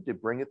conceived,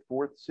 it bringeth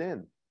forth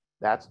sin.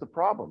 That's the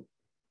problem,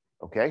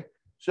 okay?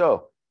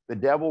 So the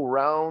devil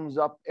rounds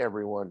up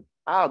everyone.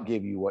 I'll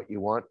give you what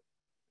you want.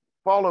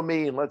 Follow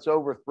me and let's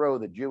overthrow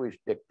the Jewish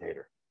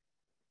dictator.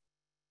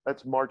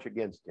 Let's march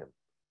against him.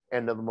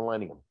 End of the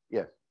millennium.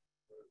 Yes.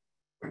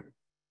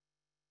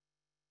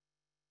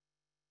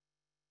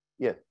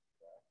 Yes.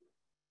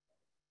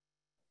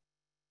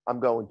 I'm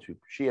going to.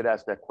 She had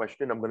asked that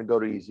question. I'm going to go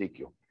to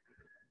Ezekiel.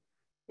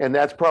 And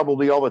that's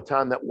probably all the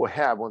time that we'll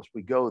have once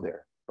we go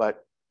there.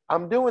 But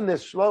I'm doing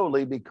this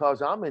slowly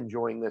because I'm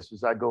enjoying this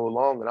as I go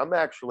along. And I'm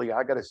actually,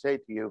 I got to say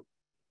to you,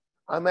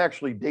 I'm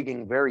actually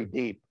digging very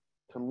deep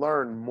to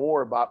learn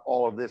more about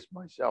all of this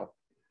myself.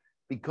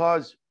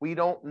 Because we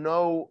don't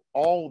know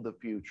all the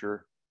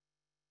future.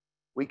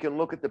 We can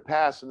look at the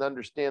past and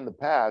understand the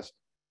past,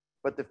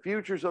 but the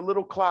future's a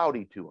little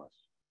cloudy to us.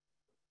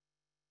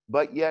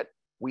 But yet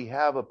we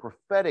have a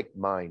prophetic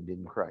mind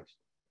in Christ.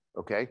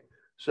 Okay,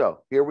 so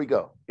here we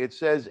go. It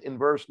says in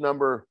verse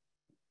number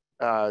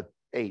 8,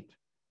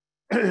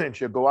 it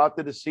shall go out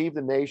to deceive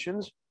the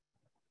nations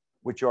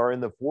which are in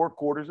the four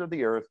quarters of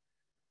the earth,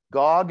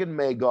 Gog and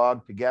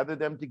Magog, to gather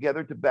them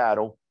together to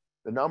battle,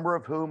 the number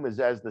of whom is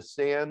as the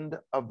sand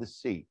of the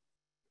sea.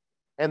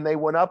 And they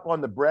went up on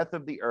the breadth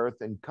of the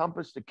earth and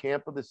compassed the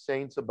camp of the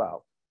saints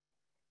about.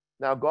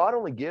 Now, God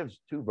only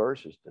gives 2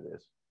 verses to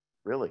this,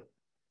 really.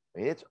 I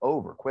mean, it's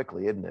over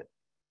quickly, isn't it?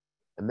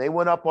 And they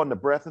went up on the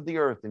breadth of the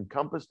earth and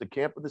compassed the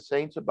camp of the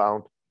saints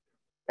about,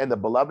 and the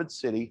beloved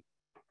city,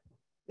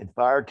 and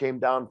fire came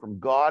down from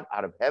God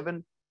out of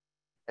heaven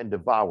and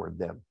devoured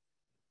them.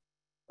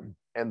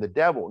 And the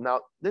devil,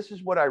 now this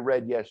is what I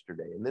read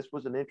yesterday, and this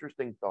was an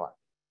interesting thought.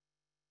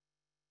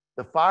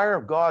 The fire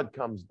of God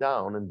comes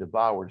down and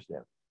devours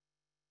them.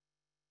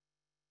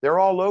 They're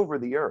all over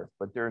the earth,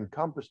 but they're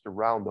encompassed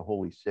around the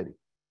holy city.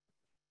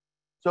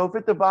 So if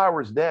it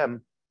devours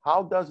them,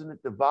 how doesn't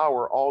it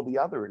devour all the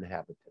other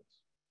inhabitants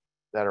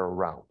that are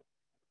around?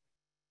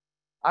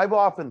 I've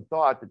often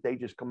thought that they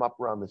just come up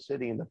around the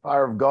city and the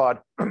fire of God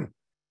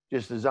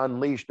just is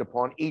unleashed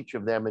upon each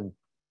of them and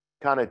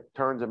kind of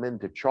turns them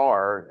into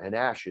char and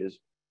ashes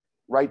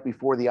right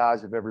before the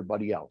eyes of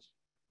everybody else,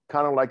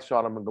 kind of like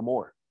Sodom and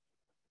Gomorrah.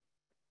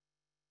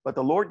 But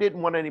the Lord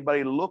didn't want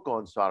anybody to look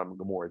on Sodom and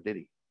Gomorrah, did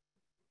he?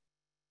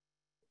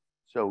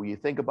 So you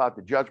think about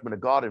the judgment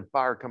of God and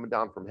fire coming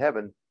down from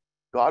heaven,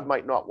 God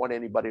might not want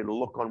anybody to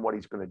look on what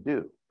he's going to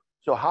do.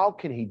 So how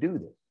can he do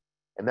this?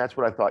 And that's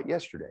what I thought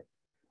yesterday.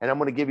 And I'm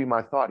going to give you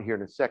my thought here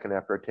in a second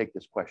after I take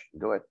this question.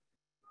 Go ahead.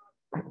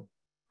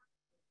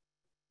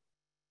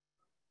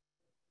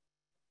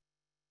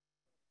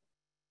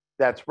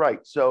 That's right.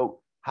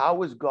 So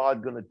how is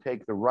God going to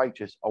take the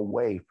righteous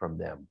away from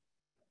them?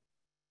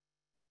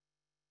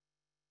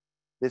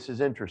 This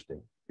is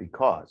interesting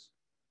because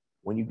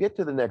when you get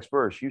to the next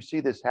verse, you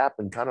see this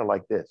happen kind of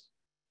like this.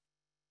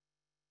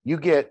 You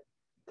get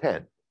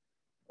 10,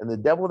 and the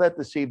devil that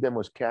deceived them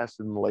was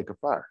cast in the lake of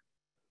fire.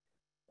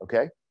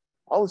 Okay?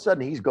 All of a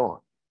sudden, he's gone.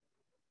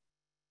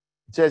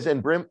 It says,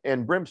 and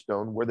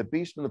brimstone, where the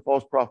beast and the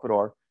false prophet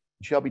are,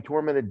 shall be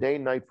tormented day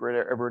and night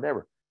forever and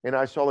ever. And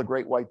I saw the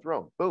great white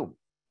throne. Boom.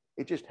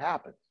 It just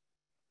happens.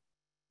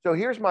 So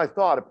here's my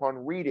thought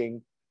upon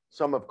reading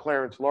some of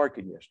Clarence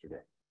Larkin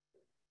yesterday.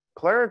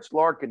 Clarence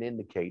Larkin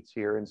indicates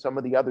here, and some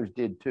of the others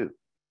did too,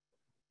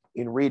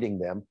 in reading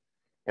them,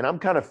 and I'm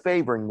kind of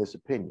favoring this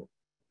opinion,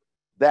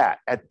 that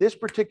at this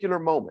particular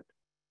moment,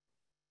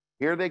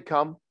 here they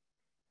come,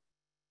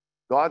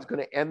 God's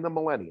going to end the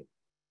millennium,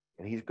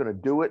 and he's going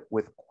to do it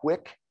with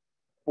quick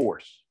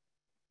force.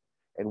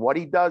 And what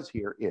he does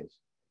here is,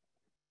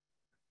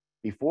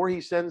 before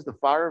he sends the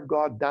fire of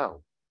God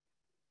down,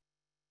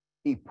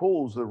 he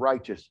pulls the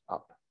righteous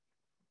up.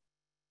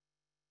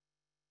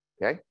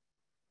 Okay?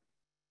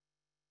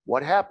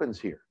 What happens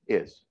here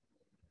is,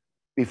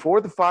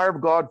 before the fire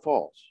of God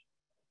falls,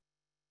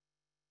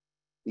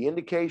 the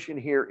indication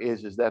here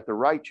is that the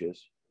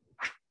righteous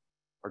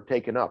are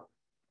taken up.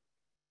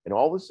 And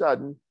all of a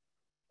sudden,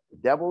 the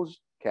devil's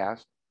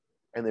cast,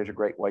 and there's a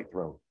great white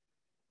throne.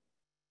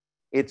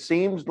 It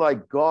seems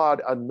like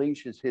God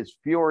unleashes his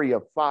fury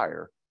of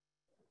fire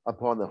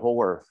upon the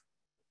whole earth.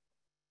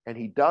 And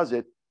he does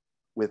it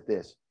with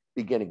this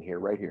beginning here,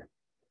 right here.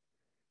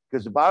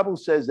 Because the Bible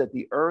says that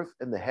the earth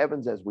and the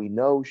heavens, as we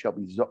know, shall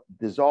be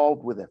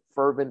dissolved with a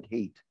fervent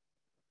heat.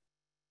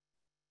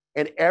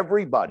 And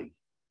everybody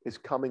is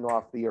coming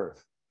off the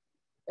earth.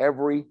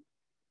 Every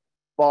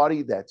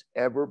body that's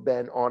ever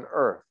been on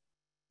earth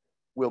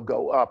will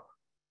go up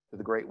to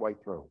the great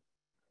white throne.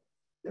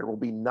 There will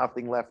be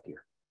nothing left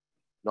here.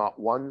 Not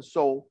one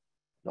soul,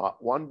 not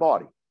one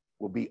body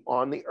will be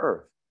on the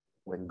earth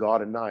when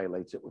God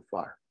annihilates it with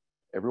fire.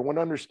 Everyone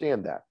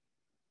understand that?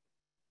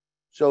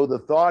 So the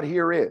thought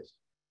here is,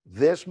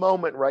 this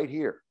moment right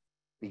here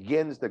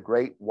begins the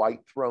great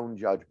white throne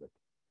judgment.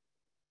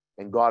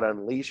 And God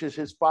unleashes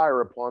his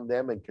fire upon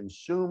them and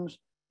consumes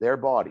their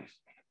bodies.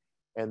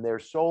 And their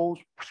souls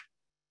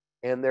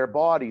and their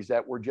bodies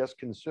that were just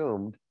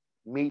consumed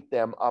meet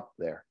them up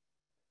there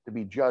to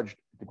be judged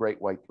at the great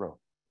white throne.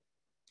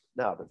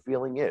 Now, the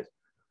feeling is,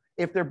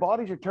 if their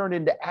bodies are turned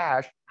into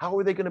ash, how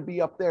are they going to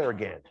be up there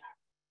again?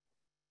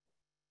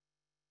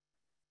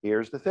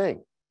 Here's the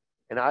thing.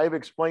 And I have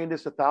explained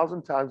this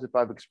 1,000 times if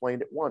I've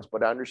explained it once,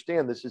 but I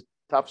understand this is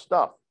tough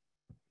stuff.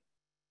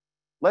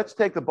 Let's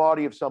take the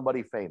body of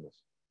somebody famous.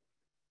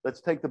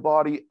 Let's take the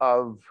body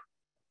of,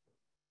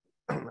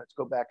 let's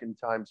go back in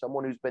time,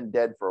 someone who's been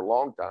dead for a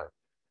long time,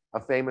 a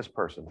famous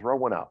person. Throw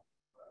one out.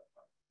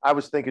 I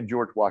was thinking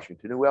George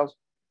Washington. Who else?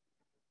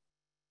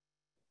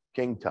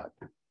 King Tut.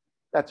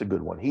 That's a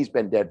good one. He's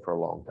been dead for a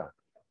long time.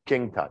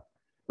 King Tut.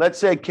 Let's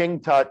say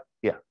King Tut,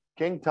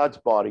 King Tut's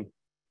body,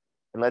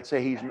 and let's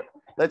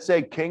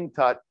say King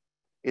Tut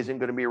isn't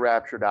going to be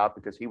raptured out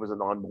because he was a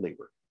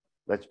non-believer.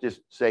 Let's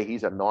just say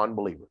he's a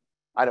non-believer.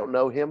 I don't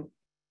know him.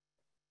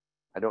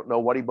 I don't know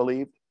what he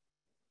believed.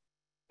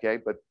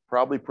 Okay, but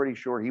probably pretty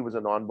sure he was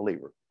a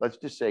non-believer. Let's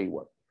just say he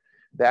was.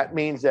 That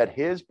means that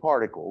his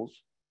particles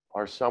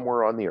are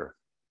somewhere on the earth.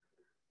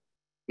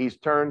 He's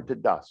turned to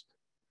dust.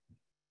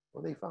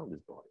 Well, they found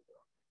his body.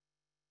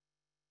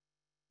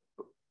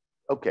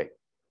 Okay,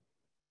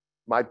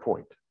 my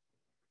point.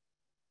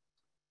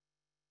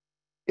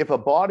 If a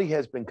body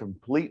has been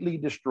completely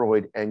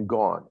destroyed and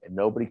gone and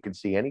nobody can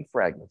see any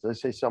fragments,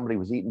 let's say somebody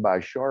was eaten by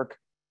a shark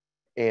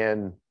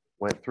and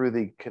went through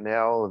the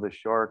canal of the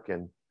shark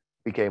and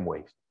became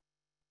waste.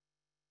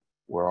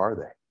 Where are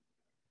they?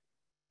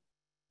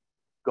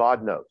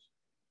 God knows.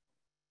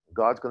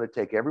 God's going to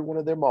take every one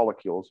of their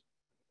molecules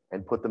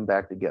and put them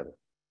back together.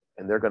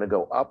 And they're going to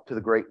go up to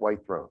the great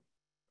white throne.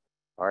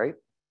 All right?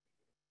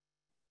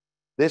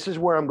 This is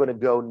where I'm going to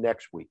go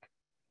next week.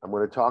 I'm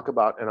going to talk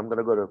about, and I'm going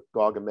to go to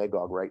Gog and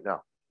Magog right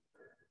now.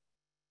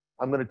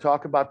 I'm going to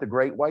talk about the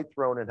great white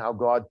throne and how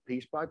God,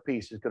 piece by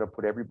piece, is going to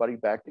put everybody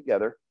back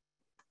together,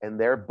 and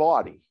their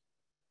body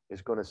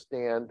is going to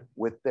stand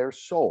with their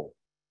soul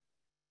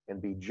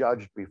and be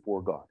judged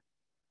before God.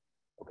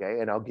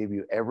 Okay? And I'll give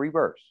you every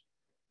verse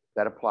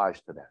that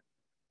applies to that.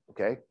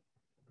 Okay?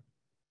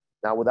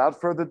 Now, without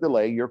further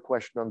delay, your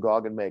question on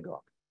Gog and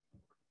Magog.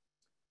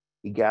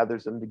 He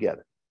gathers them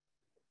together.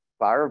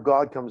 Fire of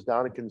God comes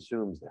down and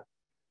consumes them.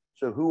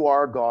 So who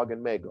are Gog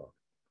and Magog?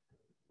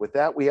 With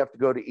that, we have to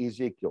go to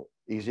Ezekiel.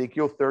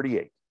 Ezekiel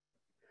 38.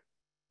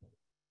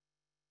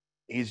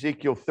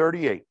 Ezekiel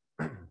 38.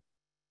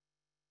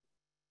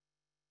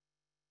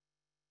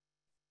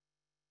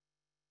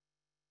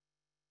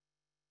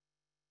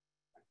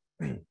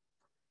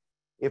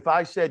 If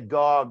I said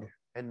Gog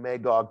and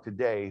Magog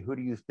today, who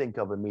do you think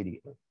of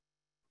immediately?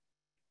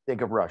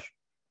 Think of Russia.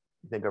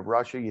 You think of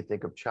Russia, you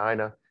think of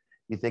China,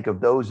 you think of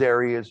those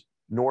areas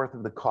north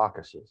of the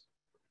Caucasus.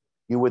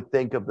 You would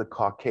think of the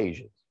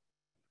Caucasians,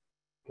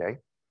 okay?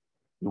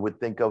 You would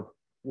think of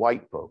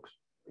white folks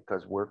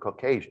because we're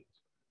Caucasians.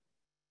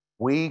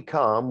 We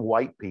come,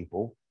 white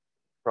people,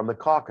 from the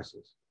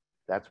Caucasus.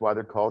 That's why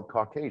they're called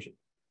Caucasians.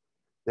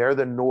 They're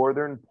the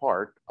northern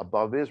part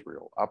above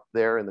Israel, up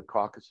there in the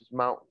Caucasus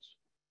Mountains.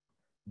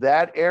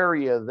 That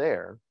area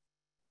there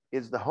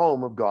is the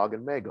home of Gog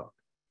and Magog.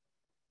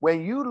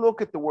 When you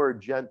look at the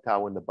word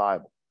Gentile in the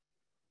Bible,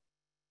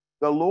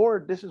 the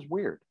Lord, this is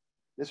weird.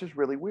 This is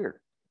really weird.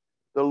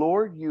 The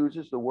Lord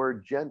uses the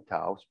word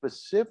Gentile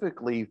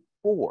specifically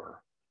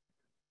for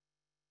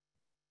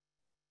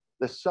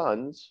the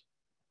sons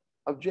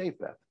of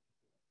Japheth,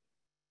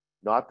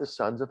 not the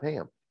sons of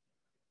Ham.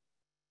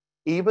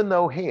 Even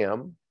though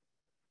Ham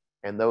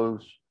and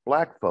those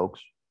black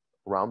folks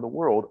around the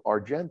world are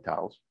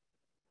Gentiles,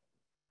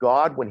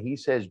 God, when he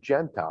says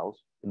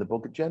Gentiles in the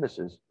book of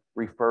Genesis,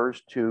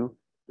 refers to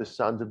the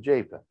sons of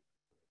Japheth,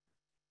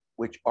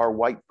 which are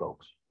white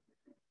folks.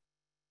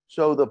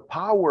 So the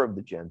power of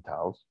the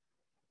Gentiles,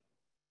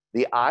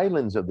 the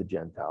islands of the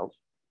Gentiles,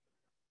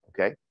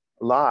 okay,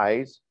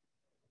 lies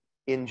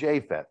in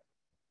Japheth.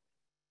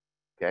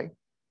 Okay?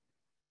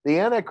 The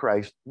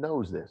Antichrist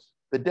knows this.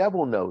 The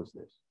devil knows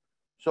this.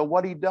 So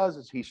what he does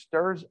is he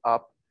stirs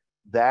up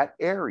that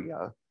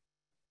area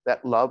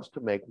that loves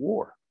to make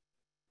war.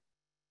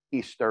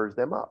 He stirs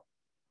them up.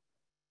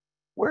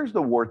 Where's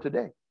the war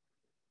today?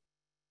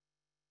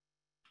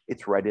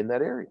 It's right in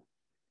that area.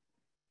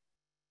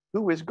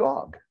 Who is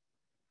Gog?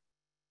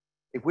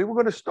 If we were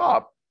going to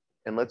stop,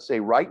 and let's say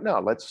right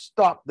now, let's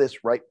stop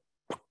this right.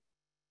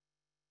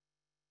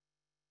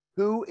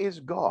 Who is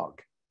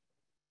Gog?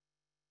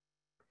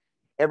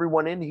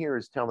 Everyone in here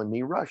is telling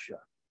me Russia.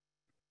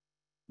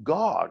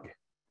 Gog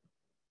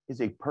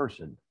is a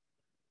person.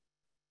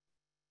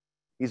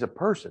 He's a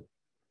person.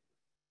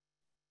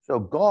 So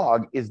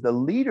Gog is the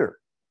leader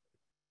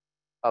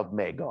of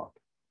Magog.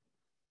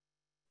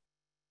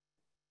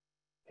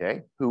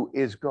 Okay, who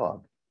is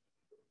Gog?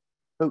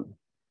 Putin.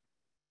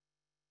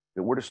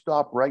 If we're to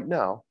stop right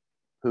now,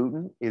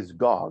 Putin is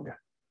Gog.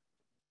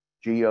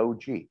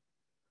 G-O-G.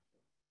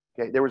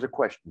 Okay, there was a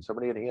question.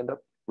 Somebody had a hand up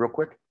real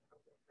quick.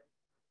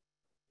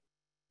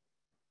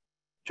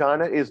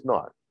 China is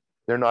not.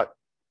 They're not.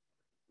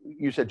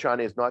 You said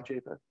China is not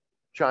Japheth?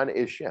 China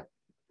is Shem.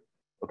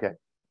 Okay.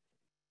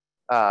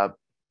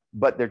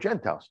 But they're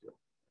Gentiles still.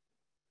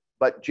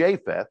 But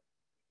Japheth,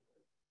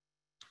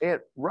 and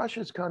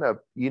Russia's kind of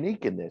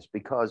unique in this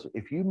because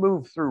if you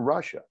move through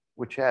Russia,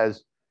 which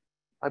has,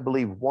 I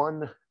believe,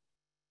 1/6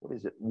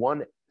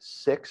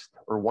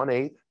 or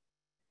 1/8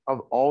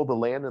 of all the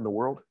land in the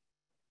world.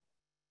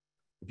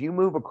 If you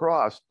move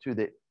across to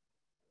the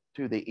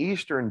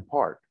eastern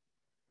part,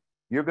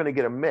 you're going to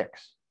get a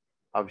mix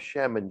of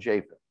Shem and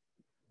Japheth.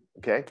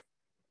 Okay?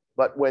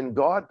 But when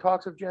God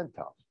talks of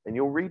Gentiles, and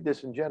you'll read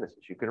this in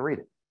Genesis, you can read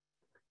it.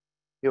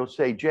 He'll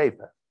say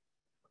Japheth,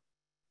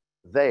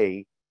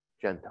 they,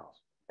 Gentiles.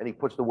 And he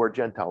puts the word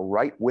Gentile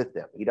right with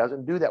them. He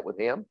doesn't do that with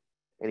Ham,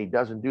 and he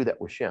doesn't do that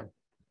with Shem.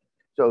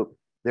 So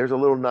there's a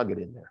little nugget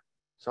in there,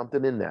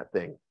 something in that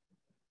thing.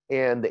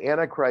 And the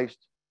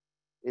Antichrist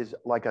is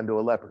like unto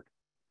a leopard.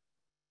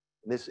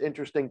 And this is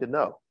interesting to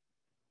know.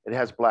 It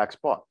has black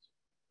spots,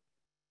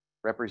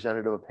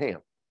 representative of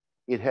Ham.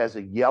 It has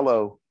a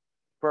yellow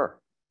fur,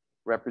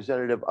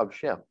 representative of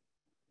Shem.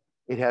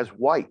 It has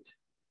white,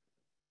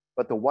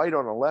 but the white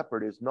on a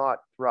leopard is not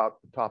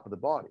throughout the top of the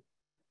body.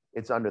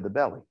 It's under the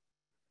belly.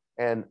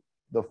 And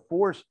the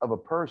force of a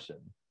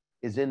person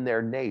is in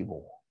their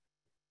navel.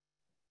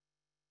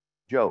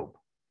 Job,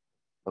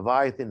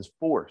 Leviathan's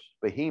force,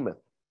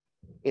 behemoth,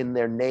 in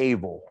their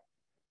navel,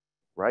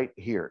 right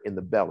here in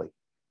the belly.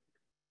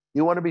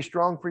 You want to be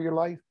strong for your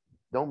life?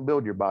 Don't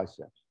build your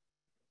biceps.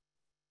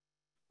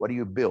 What do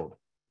you build?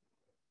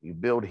 You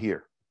build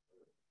here.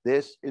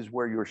 This is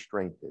where your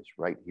strength is,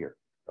 right here.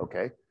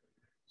 Okay?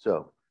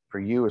 So for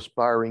you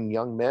aspiring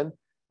young men,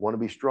 want to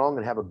be strong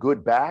and have a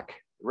good back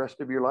the rest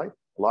of your life?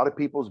 A lot of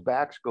people's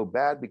backs go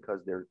bad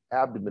because their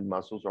abdomen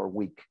muscles are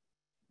weak.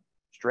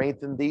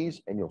 Strengthen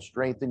these and you'll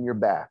strengthen your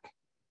back.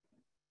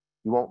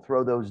 You won't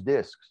throw those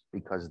discs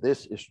because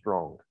this is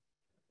strong.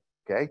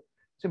 Okay?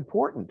 It's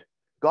important.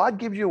 God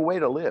gives you a way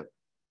to live,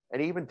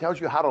 and he even tells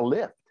you how to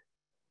lift,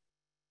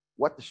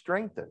 what to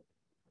strengthen.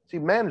 See,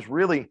 men's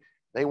really,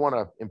 they want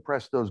to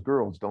impress those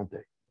girls, don't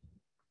they?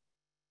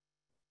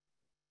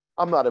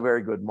 I'm not a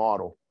very good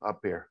model up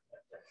here.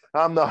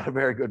 I'm not a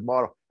very good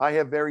model. I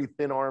have very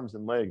thin arms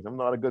and legs. I'm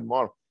not a good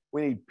model.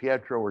 We need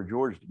Pietro or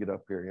George to get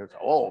up here. You know,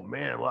 oh,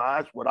 man, well,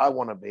 that's what I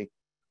want to be.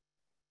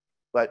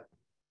 But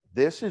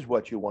this is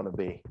what you want to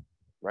be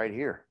right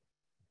here.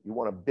 You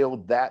want to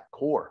build that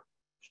core,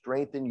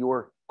 strengthen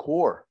your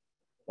core.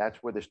 That's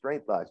where the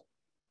strength lies.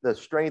 The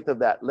strength of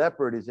that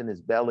leopard is in his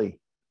belly.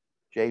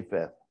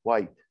 Japheth,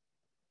 white.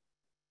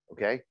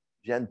 Okay?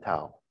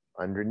 Gentile,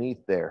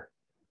 underneath there.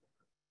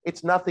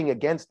 It's nothing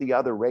against the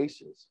other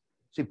races.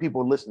 See,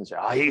 people listen and say,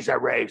 oh, he's a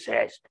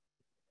racist.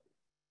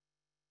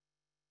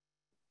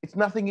 It's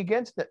nothing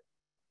against it.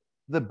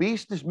 The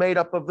beast is made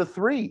up of the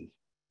three.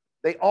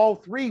 They all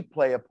three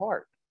play a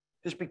part.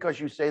 Just because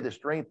you say the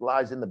strength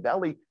lies in the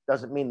belly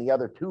doesn't mean the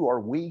other two are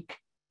weak.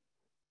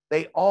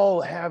 They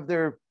all have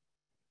their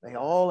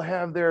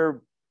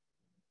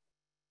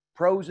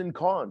pros and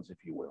cons,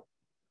 if you will.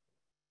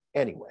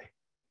 Anyway,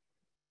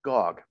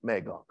 Gog,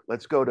 Magog.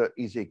 Let's go to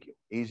Ezekiel.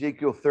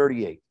 Ezekiel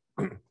 38.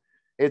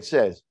 It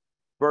says,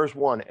 verse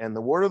 1, and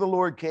the word of the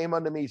Lord came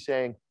unto me,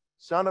 saying,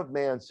 Son of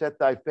man, set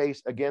thy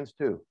face against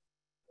who?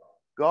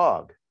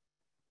 Gog.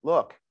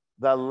 Look,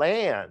 the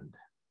land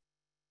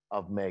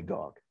of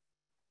Magog.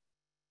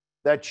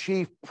 The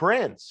chief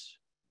prince.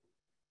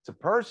 It's a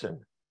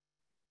person.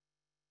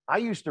 I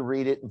used to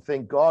read it and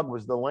think Gog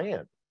was the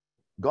land.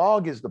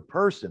 Gog is the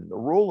person, the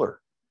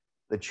ruler,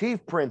 the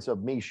chief prince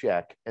of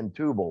Meshach and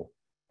Tubal,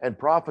 and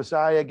prophesy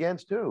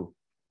against who?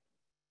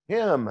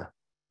 Him.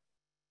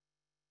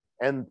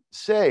 And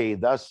say,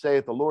 thus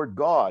saith the Lord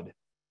God,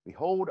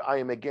 behold, I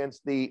am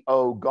against thee,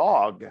 O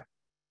Gog.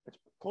 It's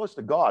close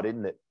to God,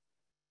 isn't it?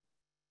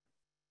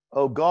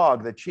 O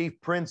Gog, the chief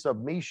prince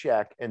of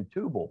Meshach and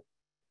Tubal,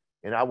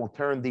 and I will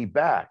turn thee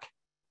back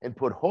and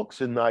put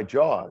hooks in thy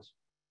jaws.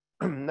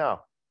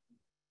 Now,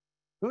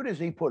 who does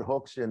he put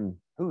hooks in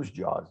whose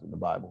jaws in the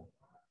Bible?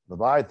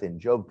 Leviathan,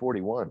 Job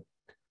 41.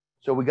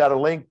 So we got a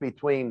link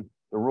between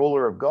the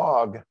ruler of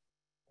Gog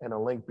and a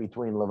link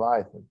between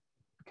Leviathan.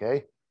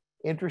 Okay?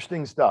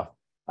 Interesting stuff.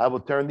 I will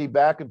turn thee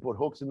back and put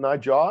hooks in thy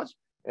jaws,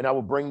 and I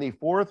will bring thee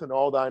forth and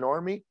all thine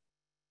army,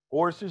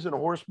 horses and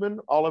horsemen,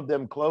 all of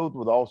them clothed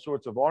with all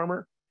sorts of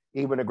armor,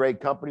 even a great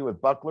company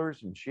with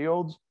bucklers and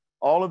shields,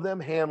 all of them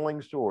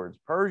handling swords.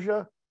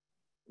 Persia,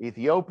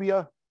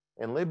 Ethiopia,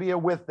 and Libya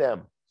with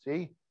them.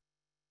 See?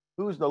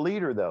 Who's the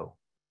leader, though?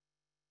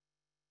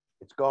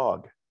 It's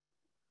Gog.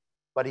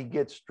 But he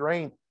gets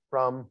strength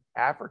from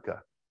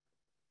Africa.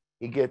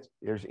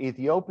 There's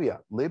Ethiopia,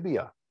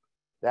 Libya.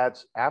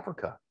 That's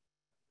Africa.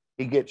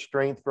 He gets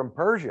strength from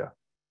Persia.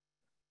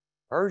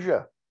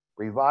 Persia,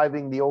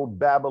 reviving the old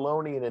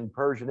Babylonian and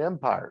Persian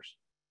empires.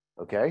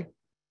 Okay?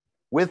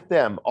 With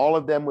them, all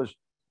of them was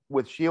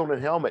with shield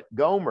and helmet,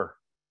 Gomer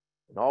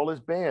and all his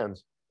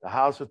bands, the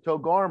house of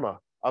Togarmah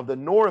of the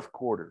north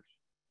quarters,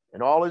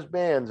 and all his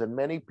bands, and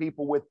many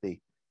people with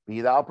thee.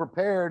 Be thou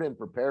prepared, and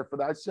prepare for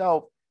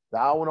thyself,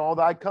 thou and all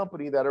thy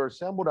company that are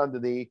assembled unto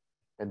thee,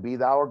 and be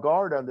thou a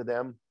guard unto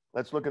them.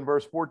 Let's look in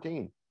verse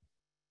 14.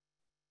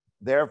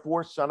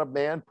 Therefore, son of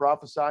man,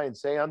 prophesy and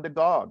say unto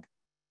Gog,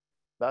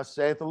 thus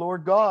saith the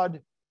Lord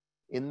God,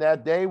 in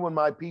that day when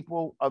my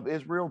people of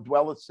Israel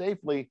dwelleth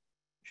safely,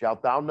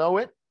 shalt thou know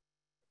it,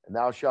 and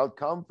thou shalt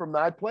come from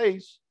thy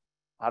place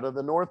out of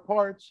the north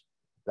parts,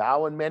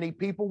 thou and many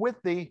people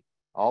with thee,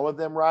 all of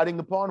them riding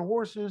upon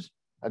horses,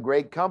 a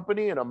great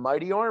company and a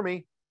mighty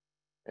army.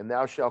 And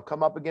thou shalt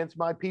come up against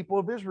my people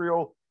of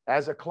Israel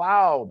as a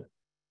cloud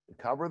to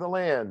cover the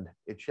land.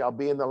 It shall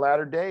be in the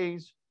latter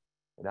days,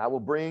 and I will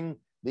bring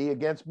thee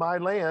against my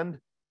land,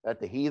 that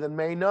the heathen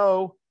may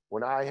know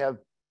when I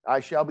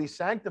shall be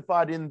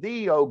sanctified in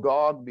thee, O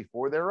Gog,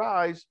 before their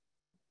eyes.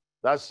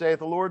 Thus saith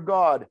the Lord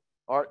God,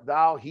 art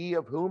thou he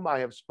of whom I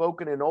have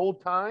spoken in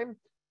old time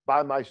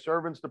by my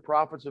servants the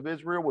prophets of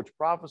Israel, which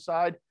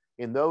prophesied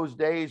in those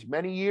days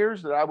many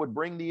years that I would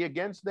bring thee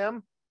against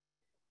them?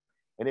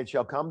 And it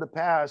shall come to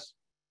pass,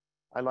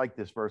 I like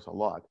this verse a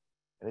lot,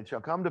 and it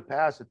shall come to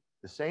pass at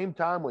the same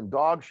time when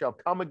Gog shall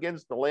come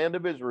against the land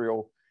of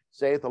Israel,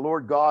 saith the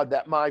Lord God,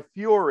 that my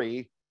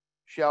fury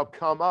shall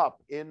come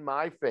up in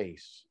my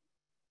face.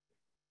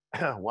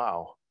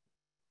 Wow.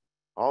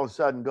 All of a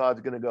sudden,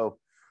 God's going to go,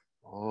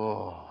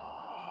 oh,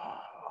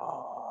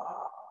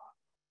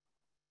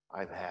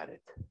 I've had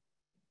it.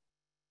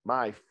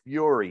 My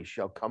fury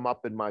shall come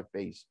up in my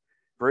face.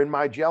 For in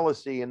my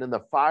jealousy and in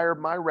the fire of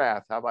my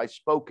wrath have I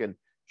spoken.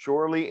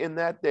 Surely in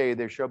that day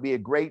there shall be a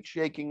great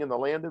shaking in the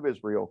land of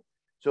Israel,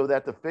 so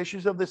that the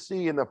fishes of the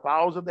sea and the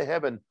fowls of the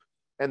heaven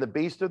and the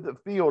beasts of the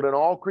field and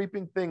all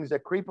creeping things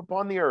that creep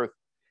upon the earth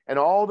and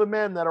all the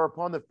men that are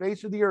upon the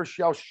face of the earth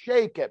shall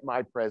shake at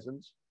my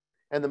presence.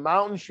 And the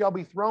mountains shall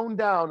be thrown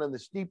down, and the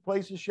steep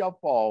places shall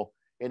fall,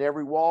 and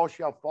every wall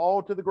shall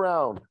fall to the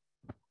ground.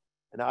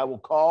 And I will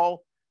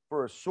call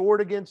for a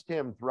sword against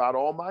him throughout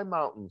all my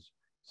mountains,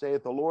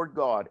 saith the Lord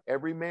God.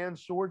 Every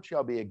man's sword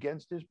shall be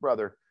against his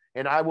brother,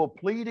 and I will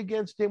plead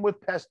against him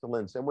with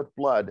pestilence and with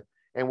blood,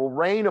 and will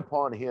rain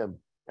upon him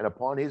and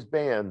upon his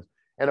bands,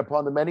 and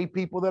upon the many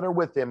people that are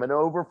with him, an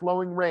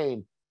overflowing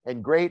rain,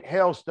 and great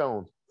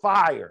hailstones,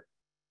 fire,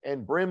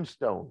 and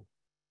brimstone.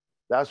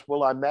 Thus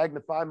will I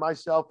magnify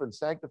myself and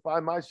sanctify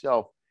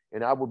myself,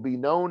 and I will be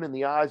known in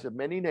the eyes of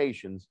many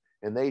nations,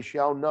 and they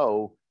shall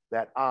know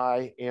that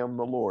I am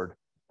the Lord.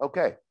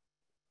 Okay,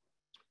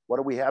 what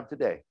do we have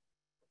today?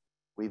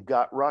 We've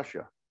got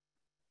Russia,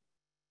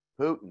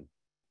 Putin,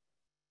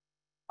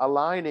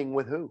 aligning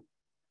with who?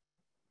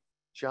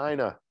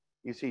 China.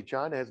 You see,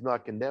 China has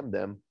not condemned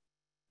them.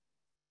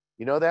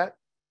 You know that?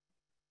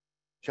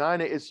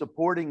 China is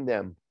supporting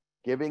them,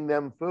 giving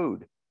them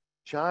food.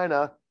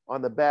 China,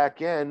 on the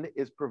back end,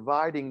 is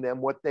providing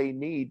them what they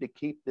need to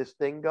keep this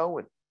thing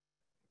going.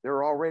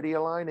 They're already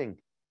aligning.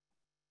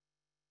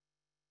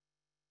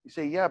 You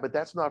say, yeah, but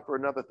that's not for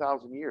another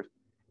 1,000 years.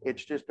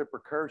 It's just a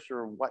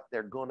precursor of what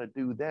they're going to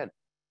do then.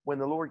 When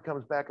the Lord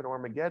comes back in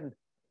Armageddon,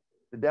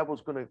 the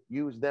devil's going to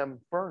use them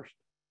first.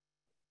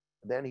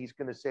 Then he's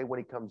going to say when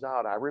he comes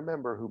out, I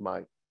remember who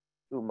my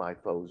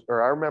foes,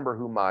 or I remember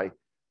who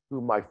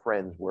my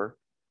friends were.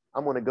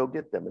 I'm going to go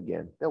get them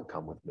again. They'll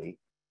come with me.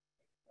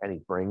 And he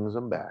brings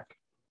them back.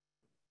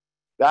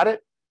 Got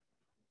it?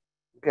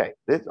 Okay,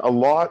 a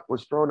lot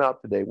was thrown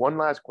out today. One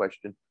last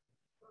question.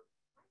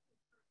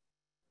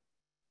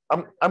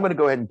 I'm going to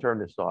go ahead and turn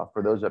this off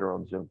for those that are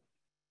on Zoom.